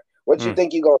company for? What you Mm.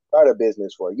 think you gonna start a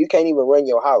business for? You can't even run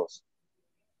your house,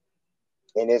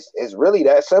 and it's really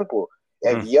that simple.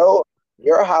 If Mm.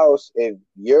 your house, if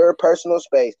your personal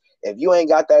space, if you ain't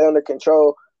got that under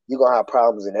control, you're gonna have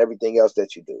problems in everything else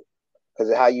that you do.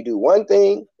 Because how you do one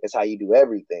thing is how you do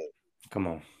everything. Come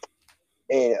on.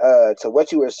 And to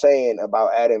what you were saying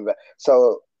about adding,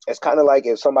 so it's kind of like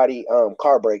if somebody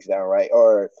car breaks down, right,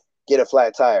 or get a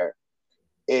flat tire.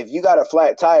 If you got a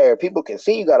flat tire, people can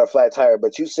see you got a flat tire,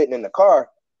 but you sitting in the car,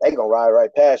 they gonna ride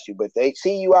right past you. But they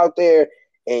see you out there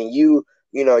and you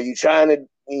trying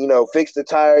to, fix the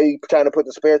tire, you trying to put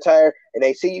the spare tire, and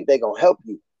they see you, they gonna help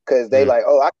you because they Mm. like,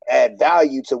 oh, I can add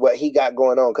value to what he got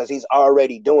going on because he's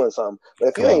already doing something. But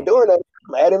if you Come ain't on. doing that,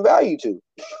 I'm adding value to.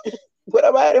 What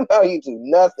am I adding value to?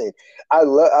 Nothing. I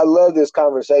love this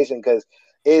conversation because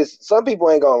is some people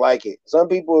ain't gonna like it. Some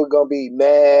people are gonna be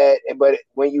mad, but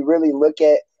when you really look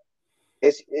at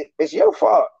it's your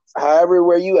fault. However,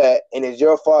 where you at, and it's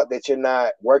your fault that you're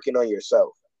not working on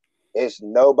yourself. It's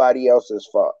nobody else's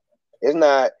fault. It's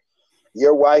not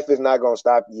your wife is not gonna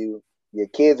stop you. Your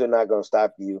kids are not gonna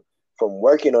stop you from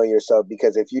working on yourself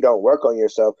because if you don't work on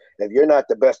yourself, if you're not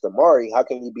the best Omari, how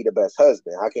can you be the best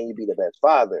husband? How can you be the best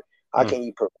father? How Mm. can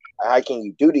you how can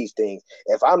you do these things?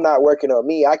 If I'm not working on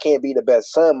me, I can't be the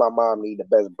best son my mom need, the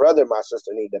best brother my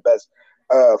sister need, the best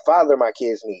father my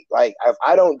kids need. Like if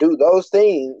I don't do those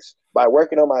things by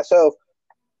working on myself,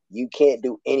 you can't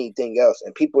do anything else.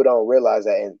 And people don't realize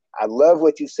that. And I love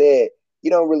what you said. You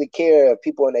don't really care if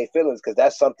people and their feelings because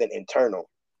that's something internal.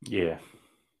 Yeah.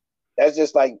 That's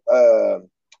just like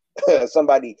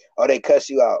somebody, oh, they cuss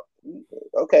you out.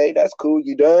 Okay, that's cool.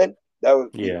 You done? That was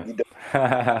Yeah. you done.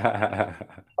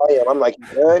 I am. I'm like, you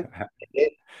done?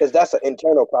 Because that's an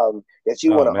internal problem that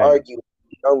you Oh want to man. argue.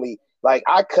 Only like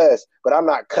I cuss, but I'm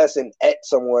not cussing at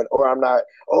someone, or I'm not.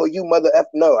 Oh, you mother f.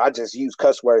 No, I just use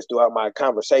cuss words throughout my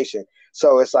conversation.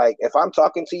 So it's like if I'm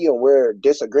talking to you and we're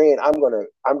disagreeing, I'm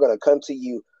gonna come to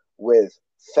you with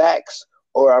facts,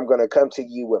 or I'm gonna come to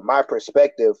you with my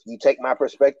perspective. You take my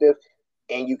perspective,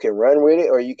 and you can run with it,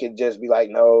 or you can just be like,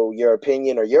 no, your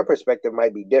opinion or your perspective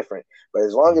might be different. But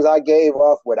as long Mm. as I gave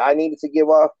off what I needed to give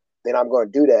off, then I'm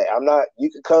going to do that. I'm not. You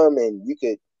could come and you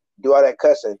could do all that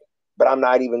cussing, but I'm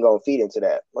not even going to feed into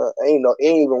that. Well, it ain't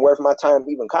even worth my time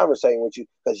even conversating with you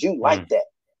because you like Mm. that.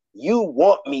 You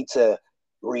want me to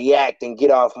react and get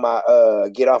off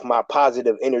my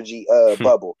positive energy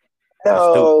bubble.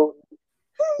 Astute. No,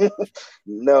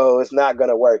 no, it's not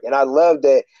gonna work. And I love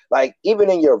that, like even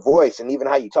in your voice and even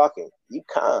how you talking, you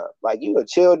calm, like you a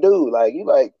chill dude. Like you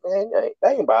like, man,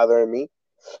 that ain't bothering me.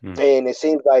 Mm. And it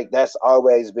seems like that's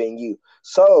always been you.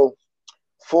 So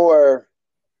for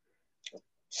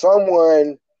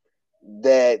someone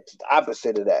that's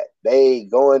opposite of that, they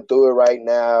going through it right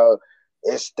now.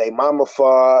 It's their mama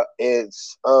fault.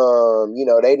 It's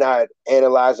they not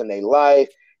analyzing their life.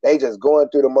 They just going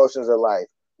through the motions of life.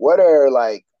 what are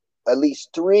like at least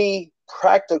three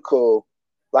practical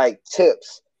like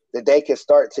tips that they can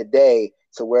start today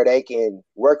to where they can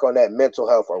work on that mental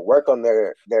health or work on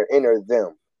their inner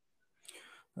them?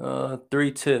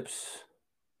 Three tips.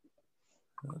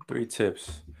 Three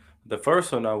tips. The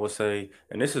first one I would say,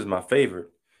 and this is my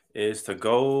favorite, is to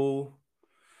go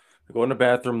in the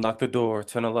bathroom, lock the door,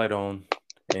 turn the light on,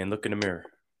 and look in the mirror.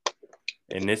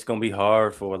 And it's gonna be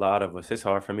hard for a lot of us. It's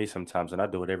hard for me sometimes, and I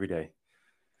do it every day.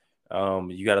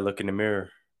 You got to look in the mirror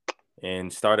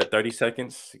and start at 30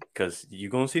 seconds because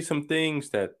you're gonna see some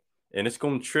things that, and it's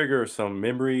gonna trigger some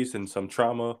memories and some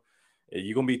trauma.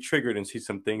 You're gonna be triggered and see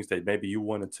some things that maybe you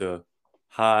wanted to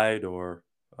hide or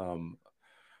um,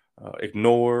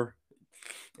 ignore,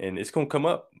 and it's gonna come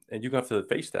up, and you have to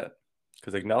face that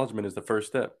because acknowledgement is the first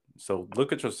step. So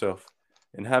look at yourself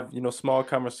and have small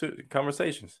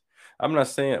conversations. I'm not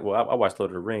saying, well, I watched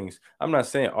Lord of the Rings. I'm not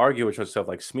saying argue with yourself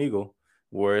like Smeagol,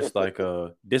 where it's like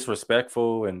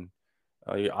disrespectful and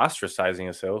you're ostracizing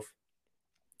yourself.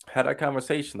 Had that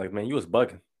conversation like, man, you was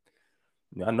bugging.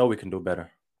 I know we can do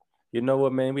better. You know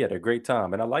what, man? We had a great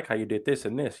time, and I like how you did this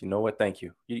and this. You know what? Thank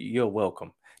you. You're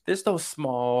welcome. There's those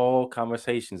small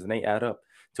conversations, and they add up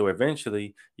to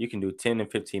eventually you can do 10 and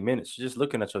 15 minutes just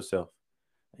looking at yourself,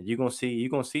 and you're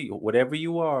gonna see whatever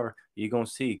you are. You're gonna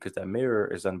see because that mirror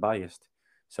is unbiased,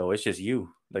 so it's just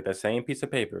you, like that same piece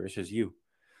of paper. It's just you.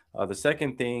 The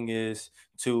second thing is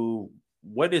to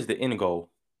what is the end goal?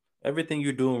 Everything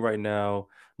you're doing right now,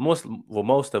 most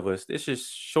of us, it's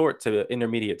just short to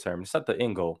intermediate term. It's not the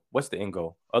end goal. What's the end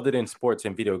goal other than sports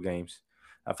and video games?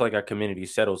 I feel like our community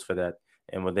settles for that,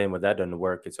 and when that doesn't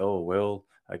work, it's, oh well,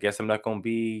 I guess I'm not going to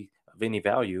be of any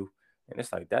value, and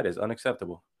it's like that is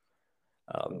unacceptable.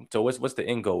 So what's the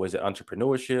end goal? Is it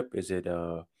entrepreneurship? Is it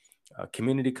a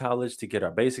community college to get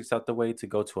our basics out the way to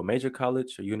go to a major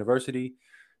college or university?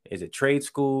 Is it trade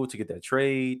school to get that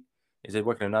trade? Is it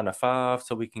working a 9 to 5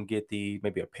 so we can get the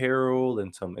maybe apparel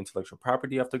and some intellectual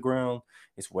property off the ground?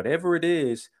 It's whatever it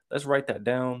is. Let's write that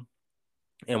down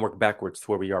and work backwards to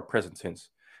where we are present tense,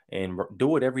 and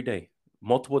do it every day,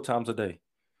 multiple times a day.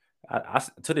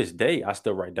 To this day, I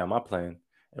still write down my plan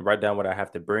and write down what I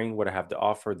have to bring, what I have to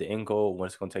offer, the end goal, what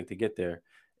it's going to take to get there.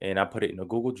 And I put it in a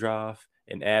Google Drive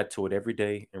and add to it every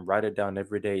day and write it down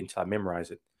every day until I memorize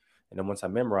it. And then once I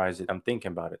memorize it, I'm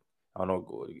thinking about it. I don't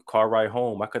know, car ride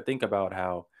home, I could think about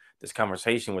how this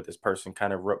conversation with this person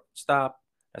kind of stop.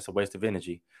 That's a waste of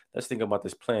energy. Let's think about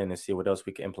this plan and see what else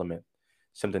we can implement.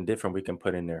 Something different we can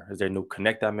put in there. Is there a new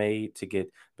connect I made to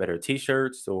get better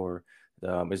T-shirts, or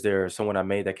is there someone I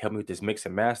made that can help me with this mix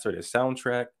and master, this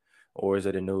soundtrack? Or is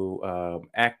it a new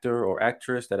actor or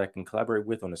actress that I can collaborate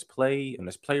with on this play, on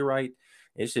this playwright?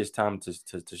 It's just time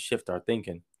to shift our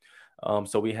thinking.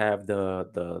 So we have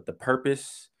the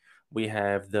purpose, we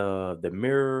have the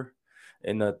mirror,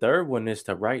 and the third one is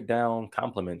to write down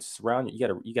compliments. Surround you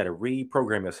gotta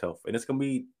reprogram yourself, and it's gonna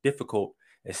be difficult,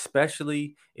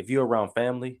 especially if you're around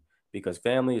family, because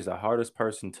family is the hardest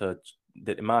person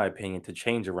that, in my opinion, to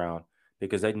change around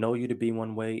because they know you to be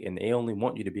one way and they only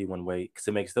want you to be one way because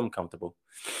it makes them comfortable.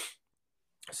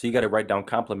 So you got to write down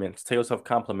compliments. Tell yourself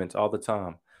compliments all the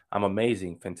time. I'm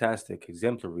amazing, fantastic,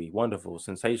 exemplary, wonderful,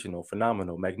 sensational,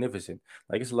 phenomenal, magnificent.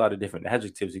 Like it's a lot of different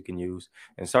adjectives you can use,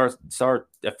 and start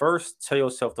at first. Tell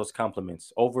yourself those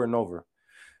compliments over and over.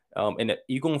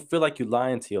 You're gonna feel like you're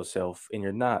lying to yourself, and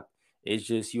you're not. It's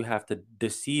just you have to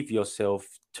deceive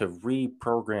yourself to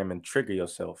reprogram and trigger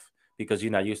yourself because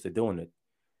you're not used to doing it.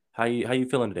 How you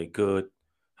feeling today? Good.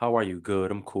 How are you?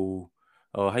 Good. I'm cool.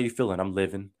 How you feeling? I'm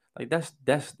living. Like that's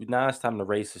now it's time to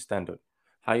raise the standard.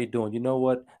 How you doing? You know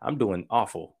what? I'm doing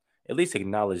awful. At least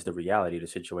acknowledge the reality of the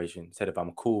situation. Instead of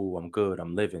I'm cool, I'm good,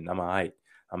 I'm living, I'm alright,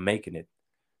 I'm making it,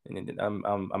 and then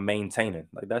I'm maintaining.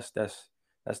 Like that's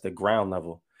the ground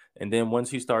level. And then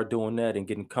once you start doing that and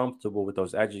getting comfortable with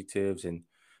those adjectives and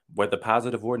whether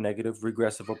positive or negative,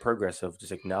 regressive or progressive,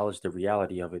 just acknowledge the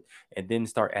reality of it, and then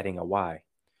start adding a why.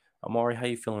 Omari, how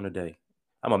you feeling today?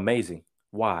 I'm amazing.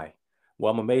 Why?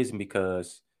 Well, I'm amazing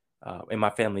because in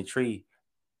my family tree,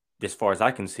 as far as I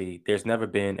can see, there's never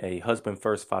been a husband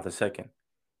first, father second.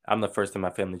 I'm the first in my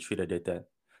family tree that did that.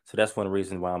 So that's one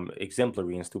reason why I'm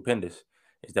exemplary and stupendous,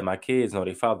 is that my kids know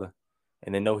their father,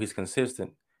 and they know he's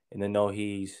consistent, and they know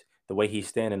he's the way he's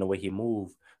standing, the way he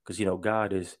move, because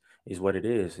God is what it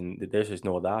is, and there's just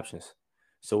no other options.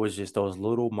 So it's just those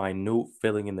little minute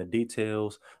filling in the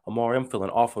details. Amari, I'm feeling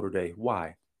awful today.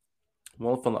 Why?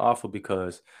 Well, I'm feeling awful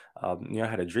because I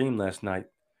had a dream last night,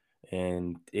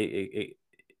 and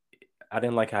I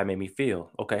didn't like how it made me feel.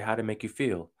 Okay, how did it make you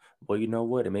feel? Well, you know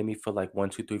what? It made me feel like one,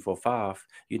 two, three, four, five.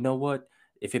 You know what?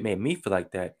 If it made me feel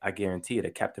like that, I guarantee it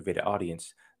a captivated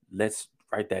audience. let's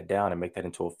write that down and make that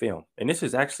into a film. And this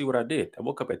is actually what I did. I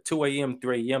woke up at 2 a.m.,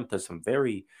 3 a.m. to some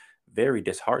very, very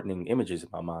disheartening images in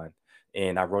my mind.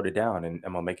 And I wrote it down and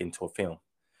I'm gonna make it into a film.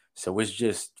 So it's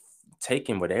just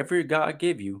taking whatever God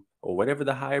give you or whatever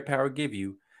the higher power give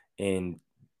you and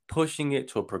pushing it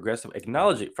to a progressive,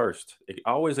 acknowledge it first.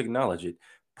 Always acknowledge it,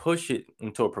 push it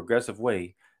into a progressive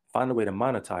way, find a way to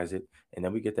monetize it, and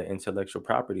then we get that intellectual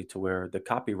property to where the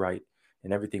copyright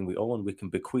and everything we own, we can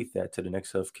bequeath that to the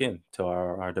next of kin, to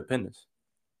our dependents.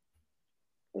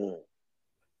 Mm,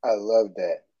 I love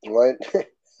that. One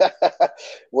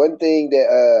one thing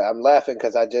that I'm laughing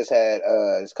because I just had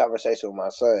this conversation with my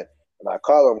son, and I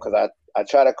call him because I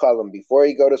try to call him before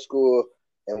he go to school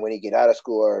and when he get out of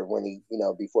school or when he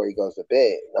before he goes to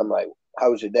bed. And I'm like,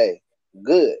 "How was your day?"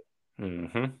 Good.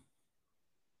 Mm-hmm.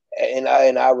 And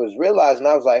I was realizing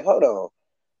I was like, hold on,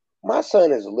 my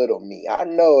son is little me. I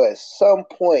know at some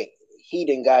point he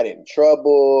done got in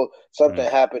trouble, something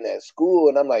Mm. happened at school,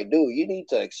 and I'm like, dude, you need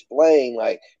to explain.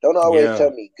 Like, don't always Yeah.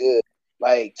 tell me good.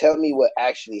 Like, tell me what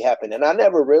actually happened. And I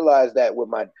never realized that with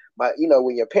my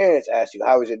when your parents ask you,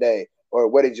 how was your day? Or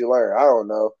what did you learn? I don't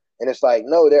know. And it's like,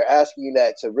 no, they're asking you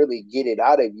that to really get it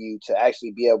out of you to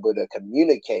actually be able to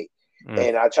communicate. Mm.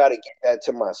 And I try to get that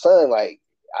to my son, like,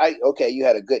 okay, you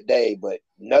had a good day, but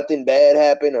nothing bad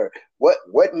happened, or what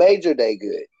made your day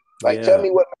good? Like, tell Yeah.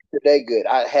 me what made your day good.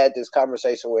 I had this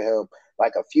conversation with him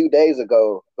like a few days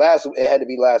ago. It had to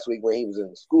be last week when he was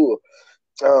in school.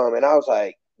 And I was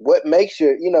like, what makes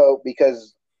your,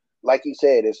 because like you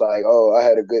said, it's like, oh, I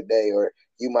had a good day, or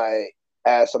you might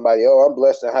ask somebody, oh, I'm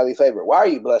blessed and highly favored. Why are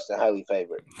you blessed and highly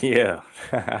favored? Yeah.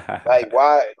 Like,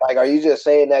 why? Like, are you just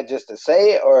saying that just to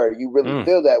say it, or you really Mm.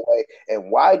 feel that way?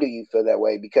 And why do you feel that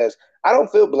way? Because I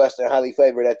don't feel blessed and highly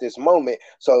favored at this moment.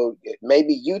 So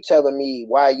maybe you telling me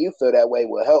why you feel that way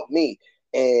will help me.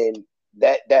 And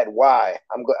that why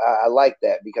I like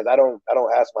that, because I don't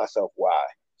ask myself why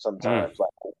Mm. sometimes.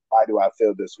 Like, why do I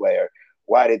feel this way, or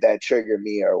why did that trigger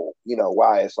me, or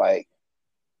why? It's like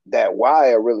that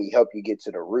why will really help you get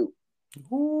to the root.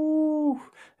 Ooh.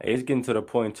 Hey, it's getting to the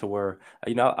point to where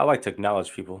I like to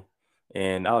acknowledge people,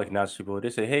 and I'll acknowledge people.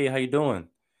 They say, "Hey, how you doing?"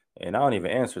 And I don't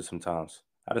even answer sometimes.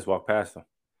 I just walk past them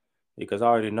because I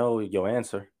already know your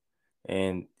answer.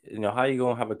 And how you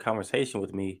gonna have a conversation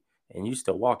with me and you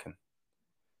still walking?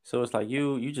 So it's like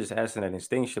you just asking that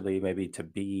instinctually, maybe to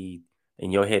be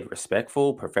in your head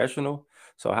respectful, professional.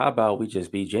 So how about we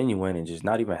just be genuine and just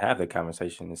not even have the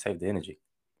conversation and save the energy?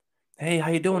 Hey,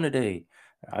 how you doing today?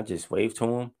 I just wave to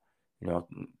him. You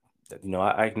know,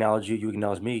 I acknowledge you, you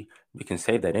acknowledge me. We can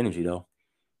save that energy though.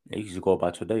 And you just go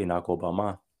about your day and I'll go about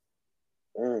mine.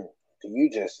 Mm, you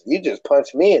just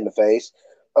punched me in the face.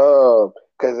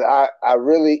 Because I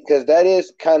really, because that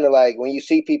is kind of like when you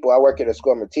see people. I work at a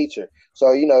school. I'm a teacher,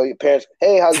 so your parents,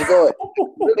 hey, how's it going?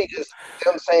 Really, just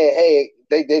them saying, hey,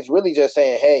 they're really just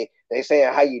saying, hey, they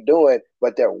saying how you doing,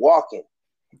 but they're walking,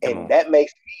 Come and on. that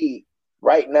makes me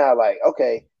right now like,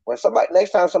 okay, when somebody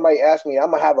next time somebody asks me,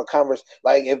 I'm gonna have a conversation.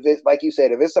 Like, if it's like you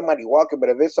said, if it's somebody walking, but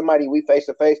if it's somebody we face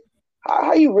to face,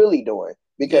 how you really doing?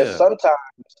 Because Yeah. sometimes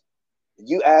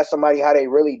you ask somebody how they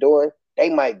really doing, they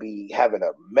might be having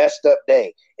a messed up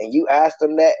day. And you ask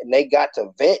them that and they got to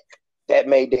vent, that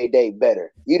made their day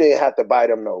better. You didn't have to buy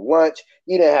them no lunch.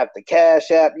 You didn't have to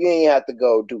cash app. You didn't have to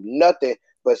go do nothing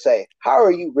but say, how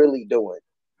are you really doing?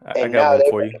 I And got now one they,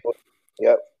 for you.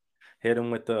 yep. Hit him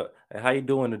with the "Hey, how you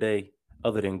doing today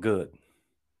other than good?"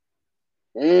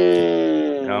 I'm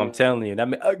Mm, telling you, that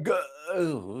mean, go,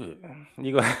 ooh,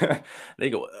 you go, they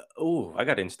go, oh, I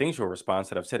got an instinctual response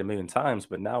that I've said a million times,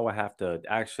 but now I have to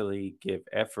actually give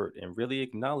effort and really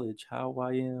acknowledge how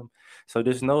I am. So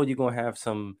just know you're gonna have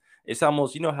some. It's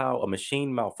almost, how a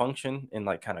machine malfunction and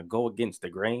like kind of go against the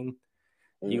grain.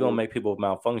 You're gonna mm-hmm. make people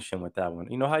malfunction with that one.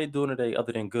 How you doing today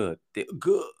other than good?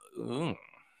 Good. Mm.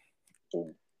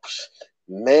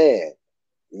 Man,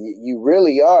 you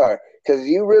really are. Because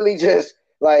you really just,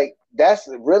 like, that's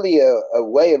really a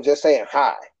way of just saying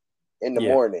hi in the Yeah.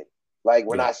 morning. Like,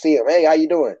 when Yeah. I see them, hey, how you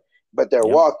doing? But they're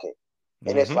Yep. walking.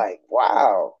 And it's Mm-hmm. like,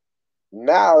 wow.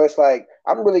 Now it's like,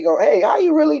 I'm really going, hey, how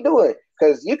you really doing?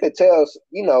 Because you could tell,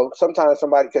 sometimes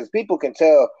somebody, because people can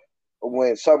tell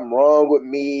when something wrong with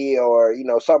me, or,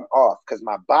 something off, because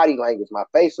my body language, my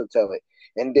face will tell it.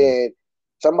 And Mm. then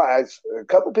a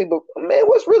couple people, man,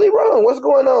 what's really wrong? What's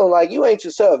going on? Like, you ain't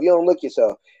yourself. You don't look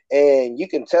yourself. And you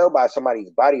can tell by somebody's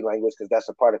body language, because that's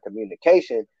a part of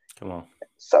communication, Come on.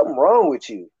 something wrong with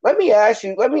you.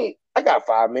 I got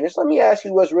 5 minutes. Let me ask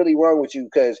you what's really wrong with you.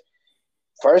 Because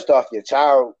first off, your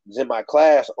child's in my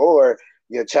class, or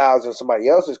your child's in somebody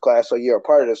else's class, so you're a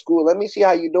part of the school. Let me see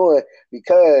how you're doing,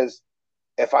 because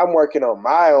if I'm working on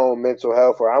my own mental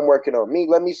health or I'm working on me,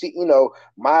 let me see,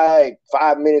 my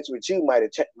 5 minutes with you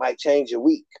might change a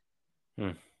week.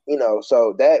 Mm.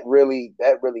 So that really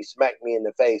smacked me in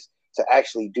the face to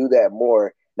actually do that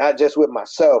more, not just with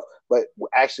myself, but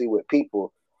actually with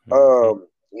people. Mm-hmm.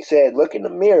 You said look in the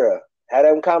mirror, have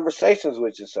them conversations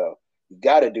with yourself. You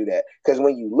got to do that because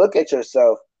when you look at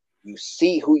yourself, you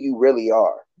see who you really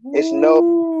are. It's no,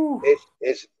 Ooh.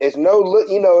 it's no look.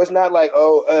 It's not like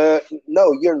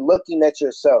no, you're looking at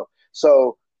yourself.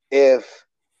 So if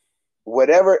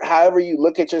however you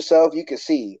look at yourself, you can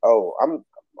see, oh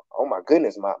my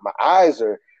goodness, my eyes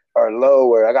are low,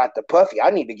 or I got the puffy.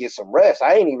 I need to get some rest.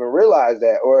 I ain't even realize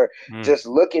that. Or Mm. just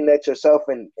looking at yourself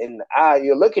in the eye,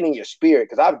 you're looking in your spirit.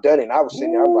 Because I've done it. And I was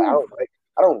sitting there, I'm like, Ooh.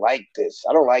 I don't like this.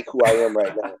 I don't like who I am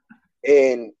right now.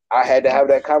 And I had to have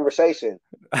that conversation.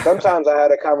 Sometimes I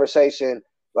had a conversation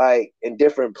like in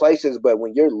different places, but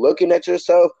when you're looking at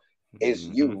yourself, is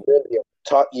Mm-hmm. you really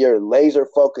talk. You're laser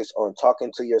focused on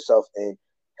talking to yourself and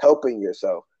helping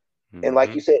yourself. And like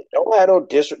Mm-hmm. you said,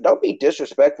 don't be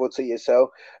disrespectful to yourself.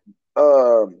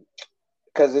 Um,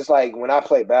 because it's like when I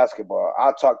play basketball,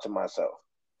 I'll talk to myself.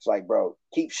 It's like, bro,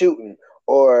 keep shooting,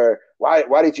 or why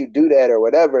did you do that, or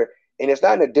whatever. And it's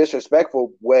not in a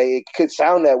disrespectful way. It could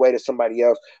sound that way to somebody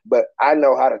else, but I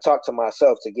know how to talk to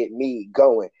myself to get me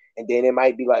going. And then it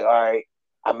might be like, all right,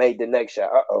 I made the next shot.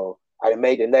 I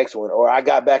made the next one, or I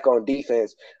got back on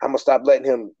defense. I'm gonna stop letting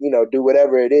him, do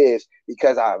whatever it is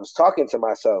because I was talking to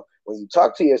myself. When you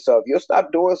talk to yourself, you'll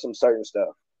stop doing some certain stuff.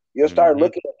 You'll start Mm-hmm.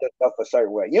 looking at yourself a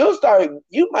certain way.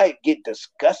 You might get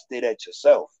disgusted at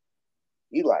yourself.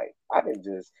 You like, I can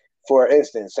just, for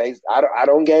instance, say I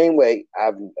don't gain weight.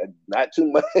 I'm not too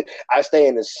much. I stay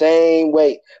in the same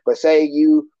weight. But say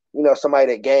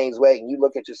somebody that gains weight and you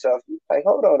look at yourself, you like,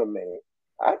 hold on a minute.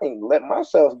 I didn't let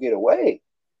myself get away.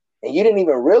 And you didn't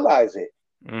even realize it.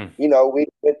 Mm. We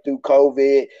went through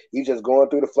COVID. You just going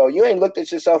through the flow. You ain't looked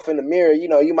at yourself in the mirror.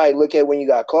 You might look at when you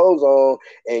got clothes on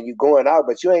and you going out,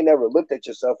 but you ain't never looked at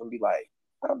yourself and be like,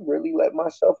 I'm really let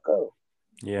myself go.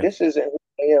 Yeah. This isn't who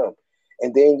I am.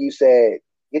 And then you said,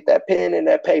 get that pen and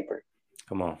that paper.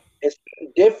 Come on. It's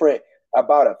different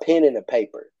about a pen and a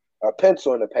paper, a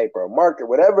pencil and a paper, a marker,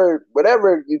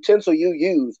 whatever utensil you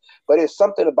use. But it's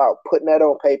something about putting that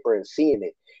on paper and seeing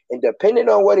it. And depending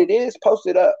on what it is, post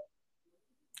it up.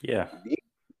 Yeah.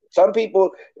 Some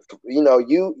people,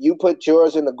 you put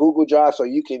yours in the Google Drive so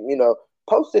you can,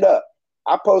 post it up.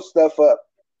 I post stuff up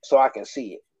so I can see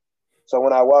it. So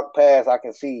when I walk past, I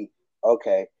can see,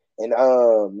 okay. And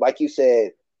like you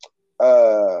said,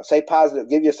 say positive,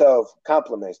 give yourself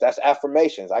compliments. That's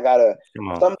affirmations. I got Come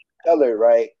on. some color,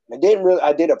 right? I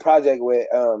did a project with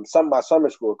some of my summer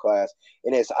school class,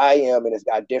 and it's I am, and it's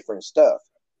got different stuff,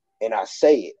 and I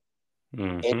say it, and,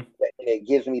 Mm-hmm. and it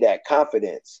gives me that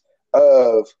confidence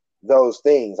of those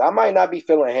things. I might not be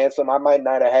feeling handsome. I might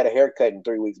not have had a haircut in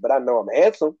 3 weeks, but I know I'm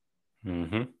handsome.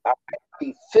 Mm-hmm. I might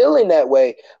be feeling that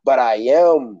way, but I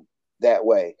am that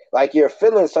way. Like your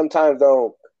feelings sometimes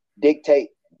don't dictate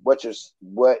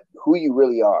who you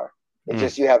really are. It's Mm.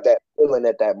 just you have that feeling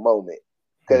at that moment.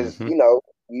 Because Mm-hmm.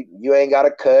 you ain't got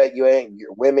a cut, you're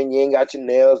women, you ain't got your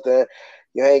nails done,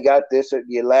 you ain't got this or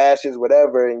your lashes,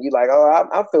 whatever, and you like, oh,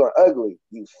 I'm feeling ugly.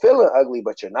 You feeling ugly,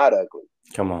 but you're not ugly,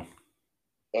 Come on.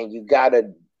 and you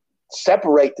gotta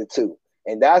separate the two.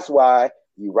 And that's why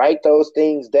you write those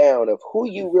things down of who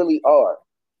you really are,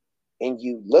 and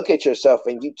you look at yourself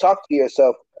and you talk to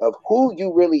yourself of who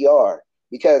you really are,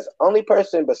 because only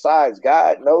person besides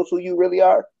God knows who you really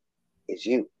are is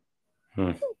you.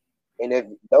 Mm. And if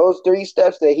those 3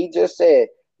 steps that he just said,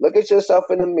 look at yourself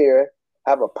in the mirror,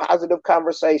 have a positive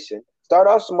conversation, start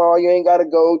off small. You ain't got to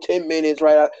go 10 minutes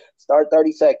right out, start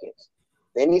 30 seconds.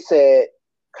 Then he said,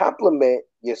 compliment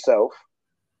yourself,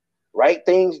 write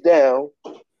things down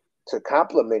to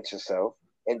compliment yourself,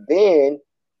 and then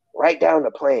write down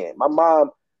the plan. My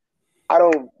mom, I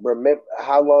don't remember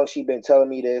how long she been telling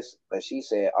me this, but she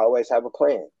said always have a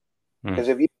plan. Mm. Because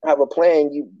if you have a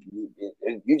plan,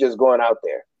 you just going out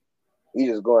there. You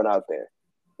just going out there,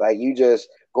 like you just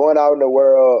going out in the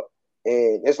world,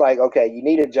 and it's like, okay, you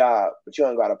need a job, but you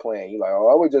ain't got a plan. You like, oh,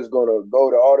 I was just gonna go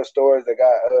to all the stores that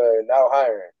got now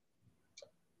hiring.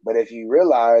 But if you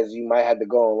realize you might have to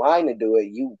go online to do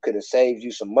it, you could have saved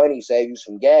you some money, saved you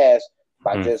some gas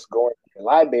by Mm. just going to the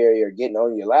library or getting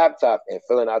on your laptop and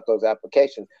filling out those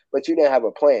applications. But you didn't have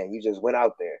a plan. You just went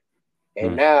out there.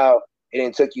 And Mm. now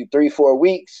it took you 3-4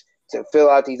 weeks to fill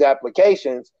out these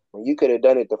applications when you could have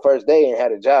done it the first day and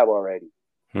had a job already.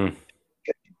 Mm.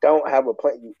 If you don't have a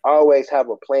plan, you always have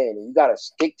a plan, and you got to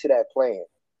stick to that plan.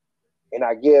 And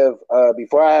I give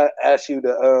before I ask you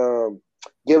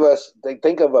Give us,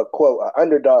 think of a quote, an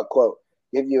underdog quote.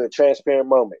 Give you a transparent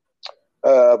moment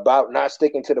about not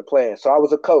sticking to the plan. So I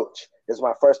was a coach. This is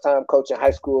my first time coaching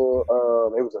high school.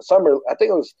 It was a summer. I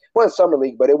think it wasn't summer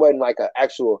league, but it wasn't like an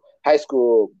actual high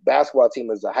school basketball team. It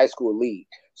was a high school league.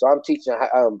 So I'm teaching,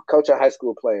 coaching high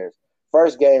school players.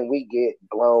 First game, we get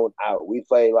blown out. We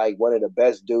play like one of the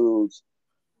best dudes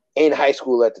in high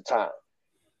school at the time,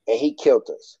 and he killed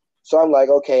us. So I'm like,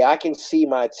 okay, I can see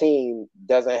my team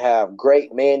doesn't have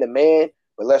great man to man,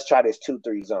 but let's try this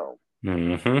 2-3 zone.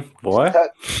 Mm-hmm. We Boy.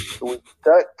 stuck, we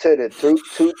stuck to the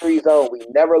 2-3 zone. We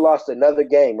never lost another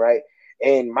game, right?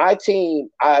 And my team,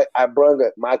 I brung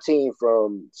up my team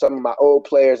from some of my old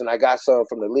players, and I got some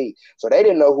from the league. So they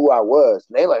didn't know who I was.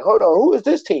 And they like, hold on, who is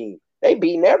this team? They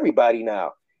beating everybody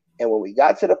now. And when we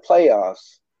got to the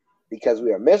playoffs, because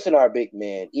we were missing our big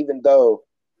man, even though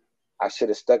I should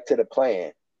have stuck to the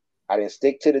plan, I didn't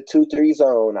stick to the 2-3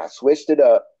 zone. I switched it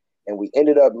up, and we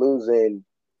ended up losing.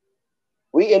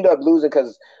 We ended up losing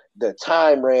because the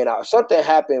time ran out. Something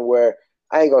happened where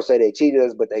I ain't gonna say they cheated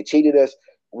us, but they cheated us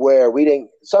where we didn't.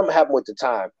 Something happened with the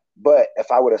time. But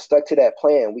if I would have stuck to that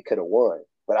plan, we could have won.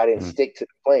 But I didn't stick to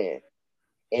the plan.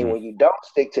 And when you don't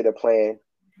stick to the plan,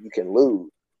 you can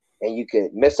lose, and you can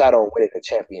miss out on winning a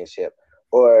championship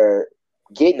or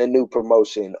getting a new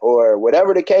promotion or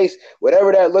whatever the case,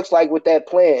 whatever that looks like with that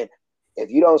plan. If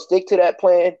you don't stick to that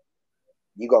plan,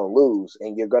 you're gonna lose,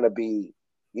 and you're gonna be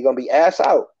ass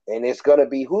out, and it's gonna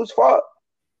be whose fault?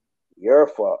 Your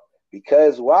fault.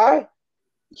 Because why?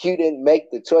 You didn't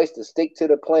make the choice to stick to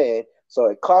the plan, so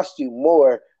it cost you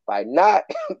more by not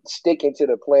sticking to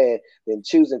the plan than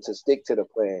choosing to stick to the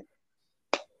plan.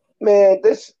 Man,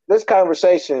 this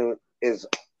conversation is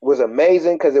was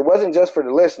amazing because it wasn't just for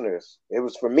the listeners; it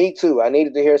was for me too. I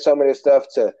needed to hear some of this stuff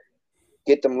to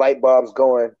get them light bulbs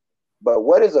going. But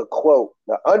what is a quote,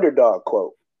 the underdog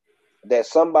quote, that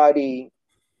somebody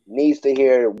needs to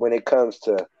hear when it comes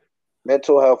to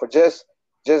mental health or just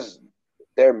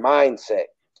their mindset?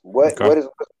 Okay. What is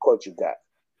the quote you got?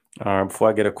 All right. Before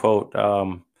I get a quote,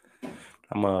 I'm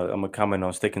a comment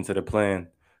on sticking to the plan.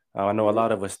 I know a Mm-hmm.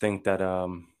 lot of us think that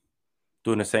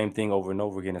doing the same thing over and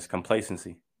over again is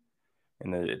complacency,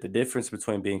 and the difference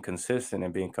between being consistent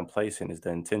and being complacent is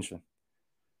the intention.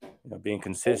 Being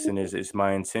consistent is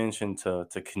my intention to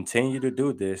continue to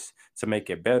do this to make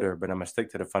it better, but I'm gonna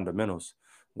stick to the fundamentals.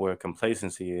 Where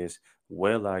complacency is,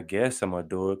 well, I guess I'm gonna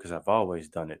do it because I've always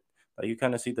done it. Like you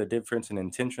kind of see the difference in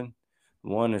intention.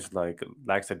 One is like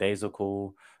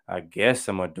lackadaisical. I guess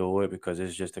I'm gonna do it because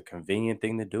it's just a convenient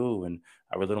thing to do, and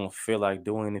I really don't feel like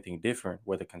doing anything different.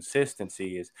 Where the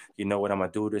consistency is, you know what, I'm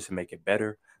gonna do this and make it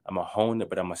better. I'm gonna hone it,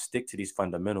 but I'm gonna stick to these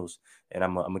fundamentals, and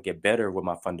I'm gonna get better with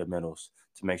my fundamentals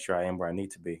to make sure I am where I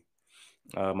need to be.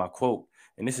 My quote,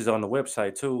 and this is on the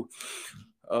website too,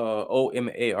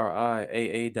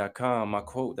 omariaa.com. My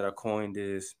quote that I coined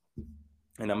is,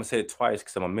 and I'm gonna say it twice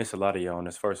because I'm gonna miss a lot of y'all on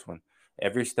this first one.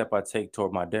 Every step I take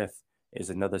toward my death is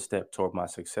another step toward my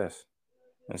success,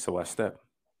 and so I step.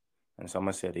 And so I'm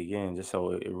gonna say it again, just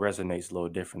so it resonates a little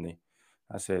differently.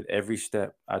 I said every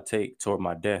step I take toward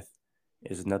my death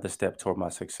is another step toward my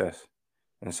success,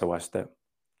 and so I step.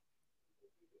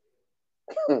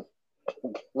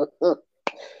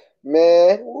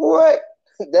 Man, what?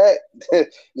 That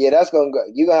yeah, that's gonna go.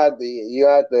 You gonna have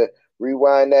to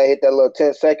rewind that, hit that little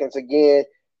 10 seconds again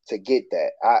to get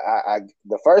that. I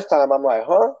the first time I'm like,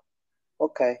 huh?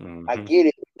 Okay, I Hmm. get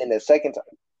it. And the second time,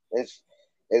 it's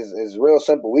it's real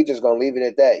simple. We just gonna leave it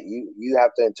at that. You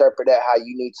have to interpret that how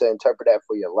you need to interpret that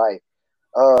for your life.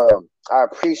 I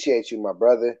appreciate you, my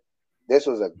brother. This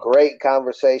was a great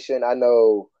conversation. I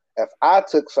know if I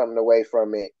took something away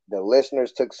from it, the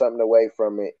listeners took something away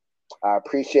from it. I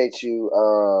appreciate you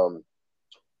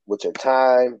with your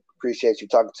time. Appreciate you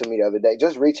talking to me the other day.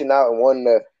 Just reaching out and wanting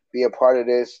to be a part of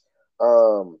this.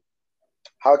 Um,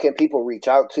 how can people reach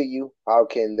out to you? How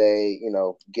can they,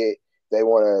 get they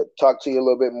want to talk to you a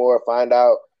little bit more, find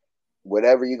out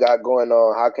whatever you got going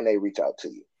on, how can they reach out to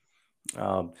you?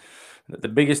 Um, the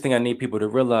biggest thing I need people to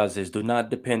realize is do not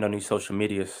depend on these social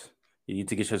medias. You need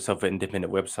to get yourself an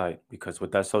independent website because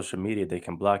with that social media, they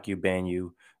can block you, ban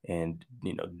you, and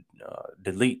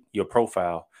delete your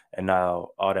profile. And now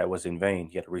all that was in vain.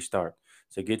 You had to restart.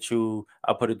 So get you.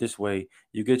 I'll put it this way: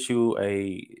 you get you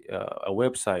a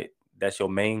website that's your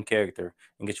main character,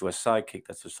 and get you a sidekick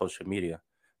that's the social media,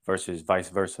 versus vice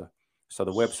versa. So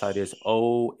the website is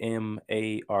omariaa.com.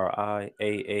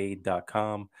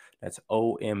 That's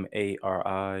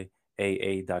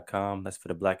omariaa.com. That's for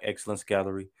the Black Excellence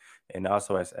Gallery, and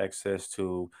also has access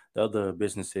to the other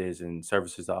businesses and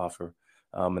services I offer.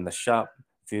 In the shop,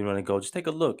 If you want to go, just take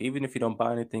a look. Even if you don't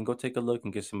buy anything, go take a look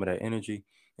and get some of that energy.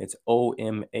 It's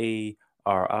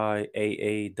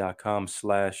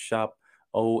omariaa.com/shop.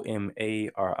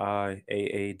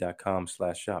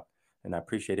 omariaa.com/shop. And I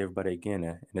appreciate everybody again,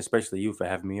 and especially you for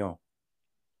having me on.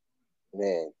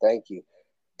 Man, thank you.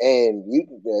 And you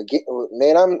get,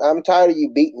 man, I'm tired of you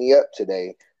beating me up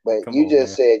today. But Come you on,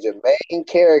 just man. said your main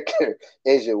character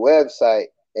is your website,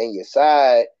 and your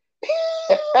side,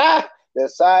 the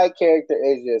side character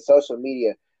is your social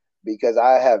media. Because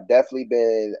I have definitely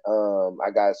been, I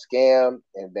got scammed,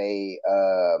 and they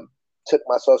took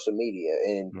my social media,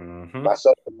 and Mm-hmm. my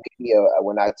social media.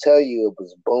 When I tell you, it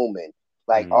was booming,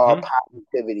 like all Mm-hmm.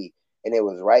 positivity, and it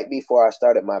was right before I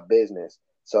started my business.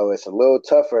 So it's a little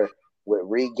tougher with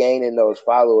regaining those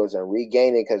followers and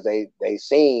regaining because they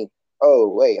seen, oh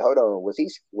wait, hold on, was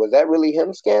that really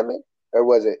him scamming, or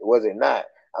was it not?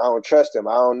 I don't trust him.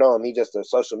 I don't know him. He's just a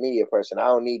social media person. I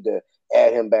don't need to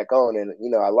add him back on. And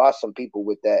I lost some people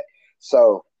with that.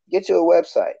 So get you a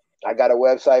website. I got a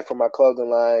website for my clothing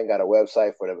line. Got a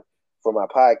website for my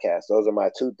podcast. Those are my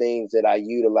two things that I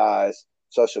utilize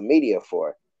social media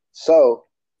for. So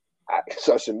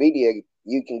social media,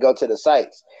 you can go to the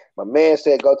sites. My man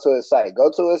said go to his site. Go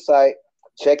to his site,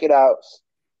 check it out,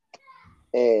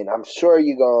 and I'm sure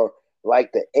you're gonna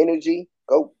like the energy.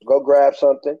 Go grab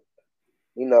something.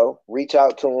 Reach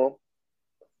out to him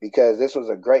because this was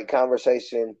a great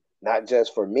conversation, not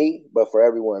just for me, but for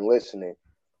everyone listening.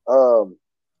 Um,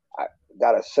 I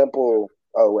got a simple.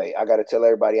 Oh wait, I got to tell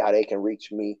everybody how they can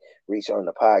reach on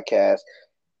the podcast.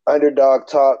 Underdog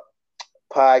Talk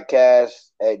podcast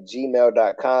at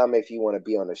gmail.com if you want to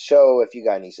be on the show. If you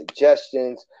got any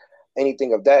suggestions,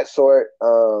 anything of that sort,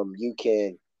 you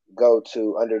can go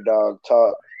to Underdog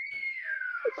Talk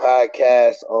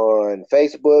podcast on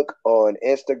Facebook, on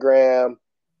Instagram.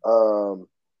 Um,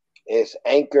 it's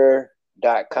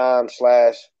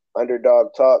anchor.com/underdog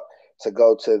talk to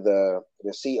go to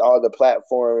see all the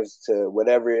platforms, to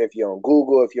whatever, if you're on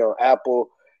Google, if you're on Apple,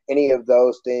 any of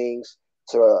those things.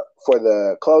 For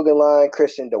the clothing line,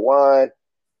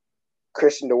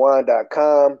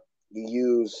 christiandewan.com. You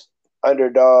use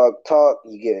Underdog Talk,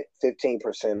 you get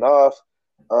 15% off.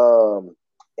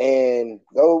 And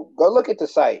go look at the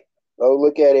site. Go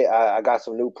look at it. I got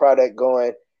some new product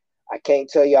going. I can't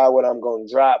tell y'all what I'm going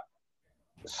to drop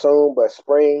soon, but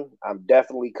spring, I'm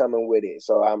definitely coming with it.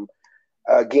 So I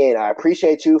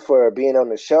appreciate you for being on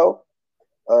the show,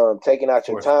 taking Of out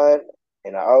your course. time,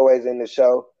 and I always end the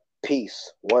show.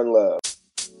 Peace, one love.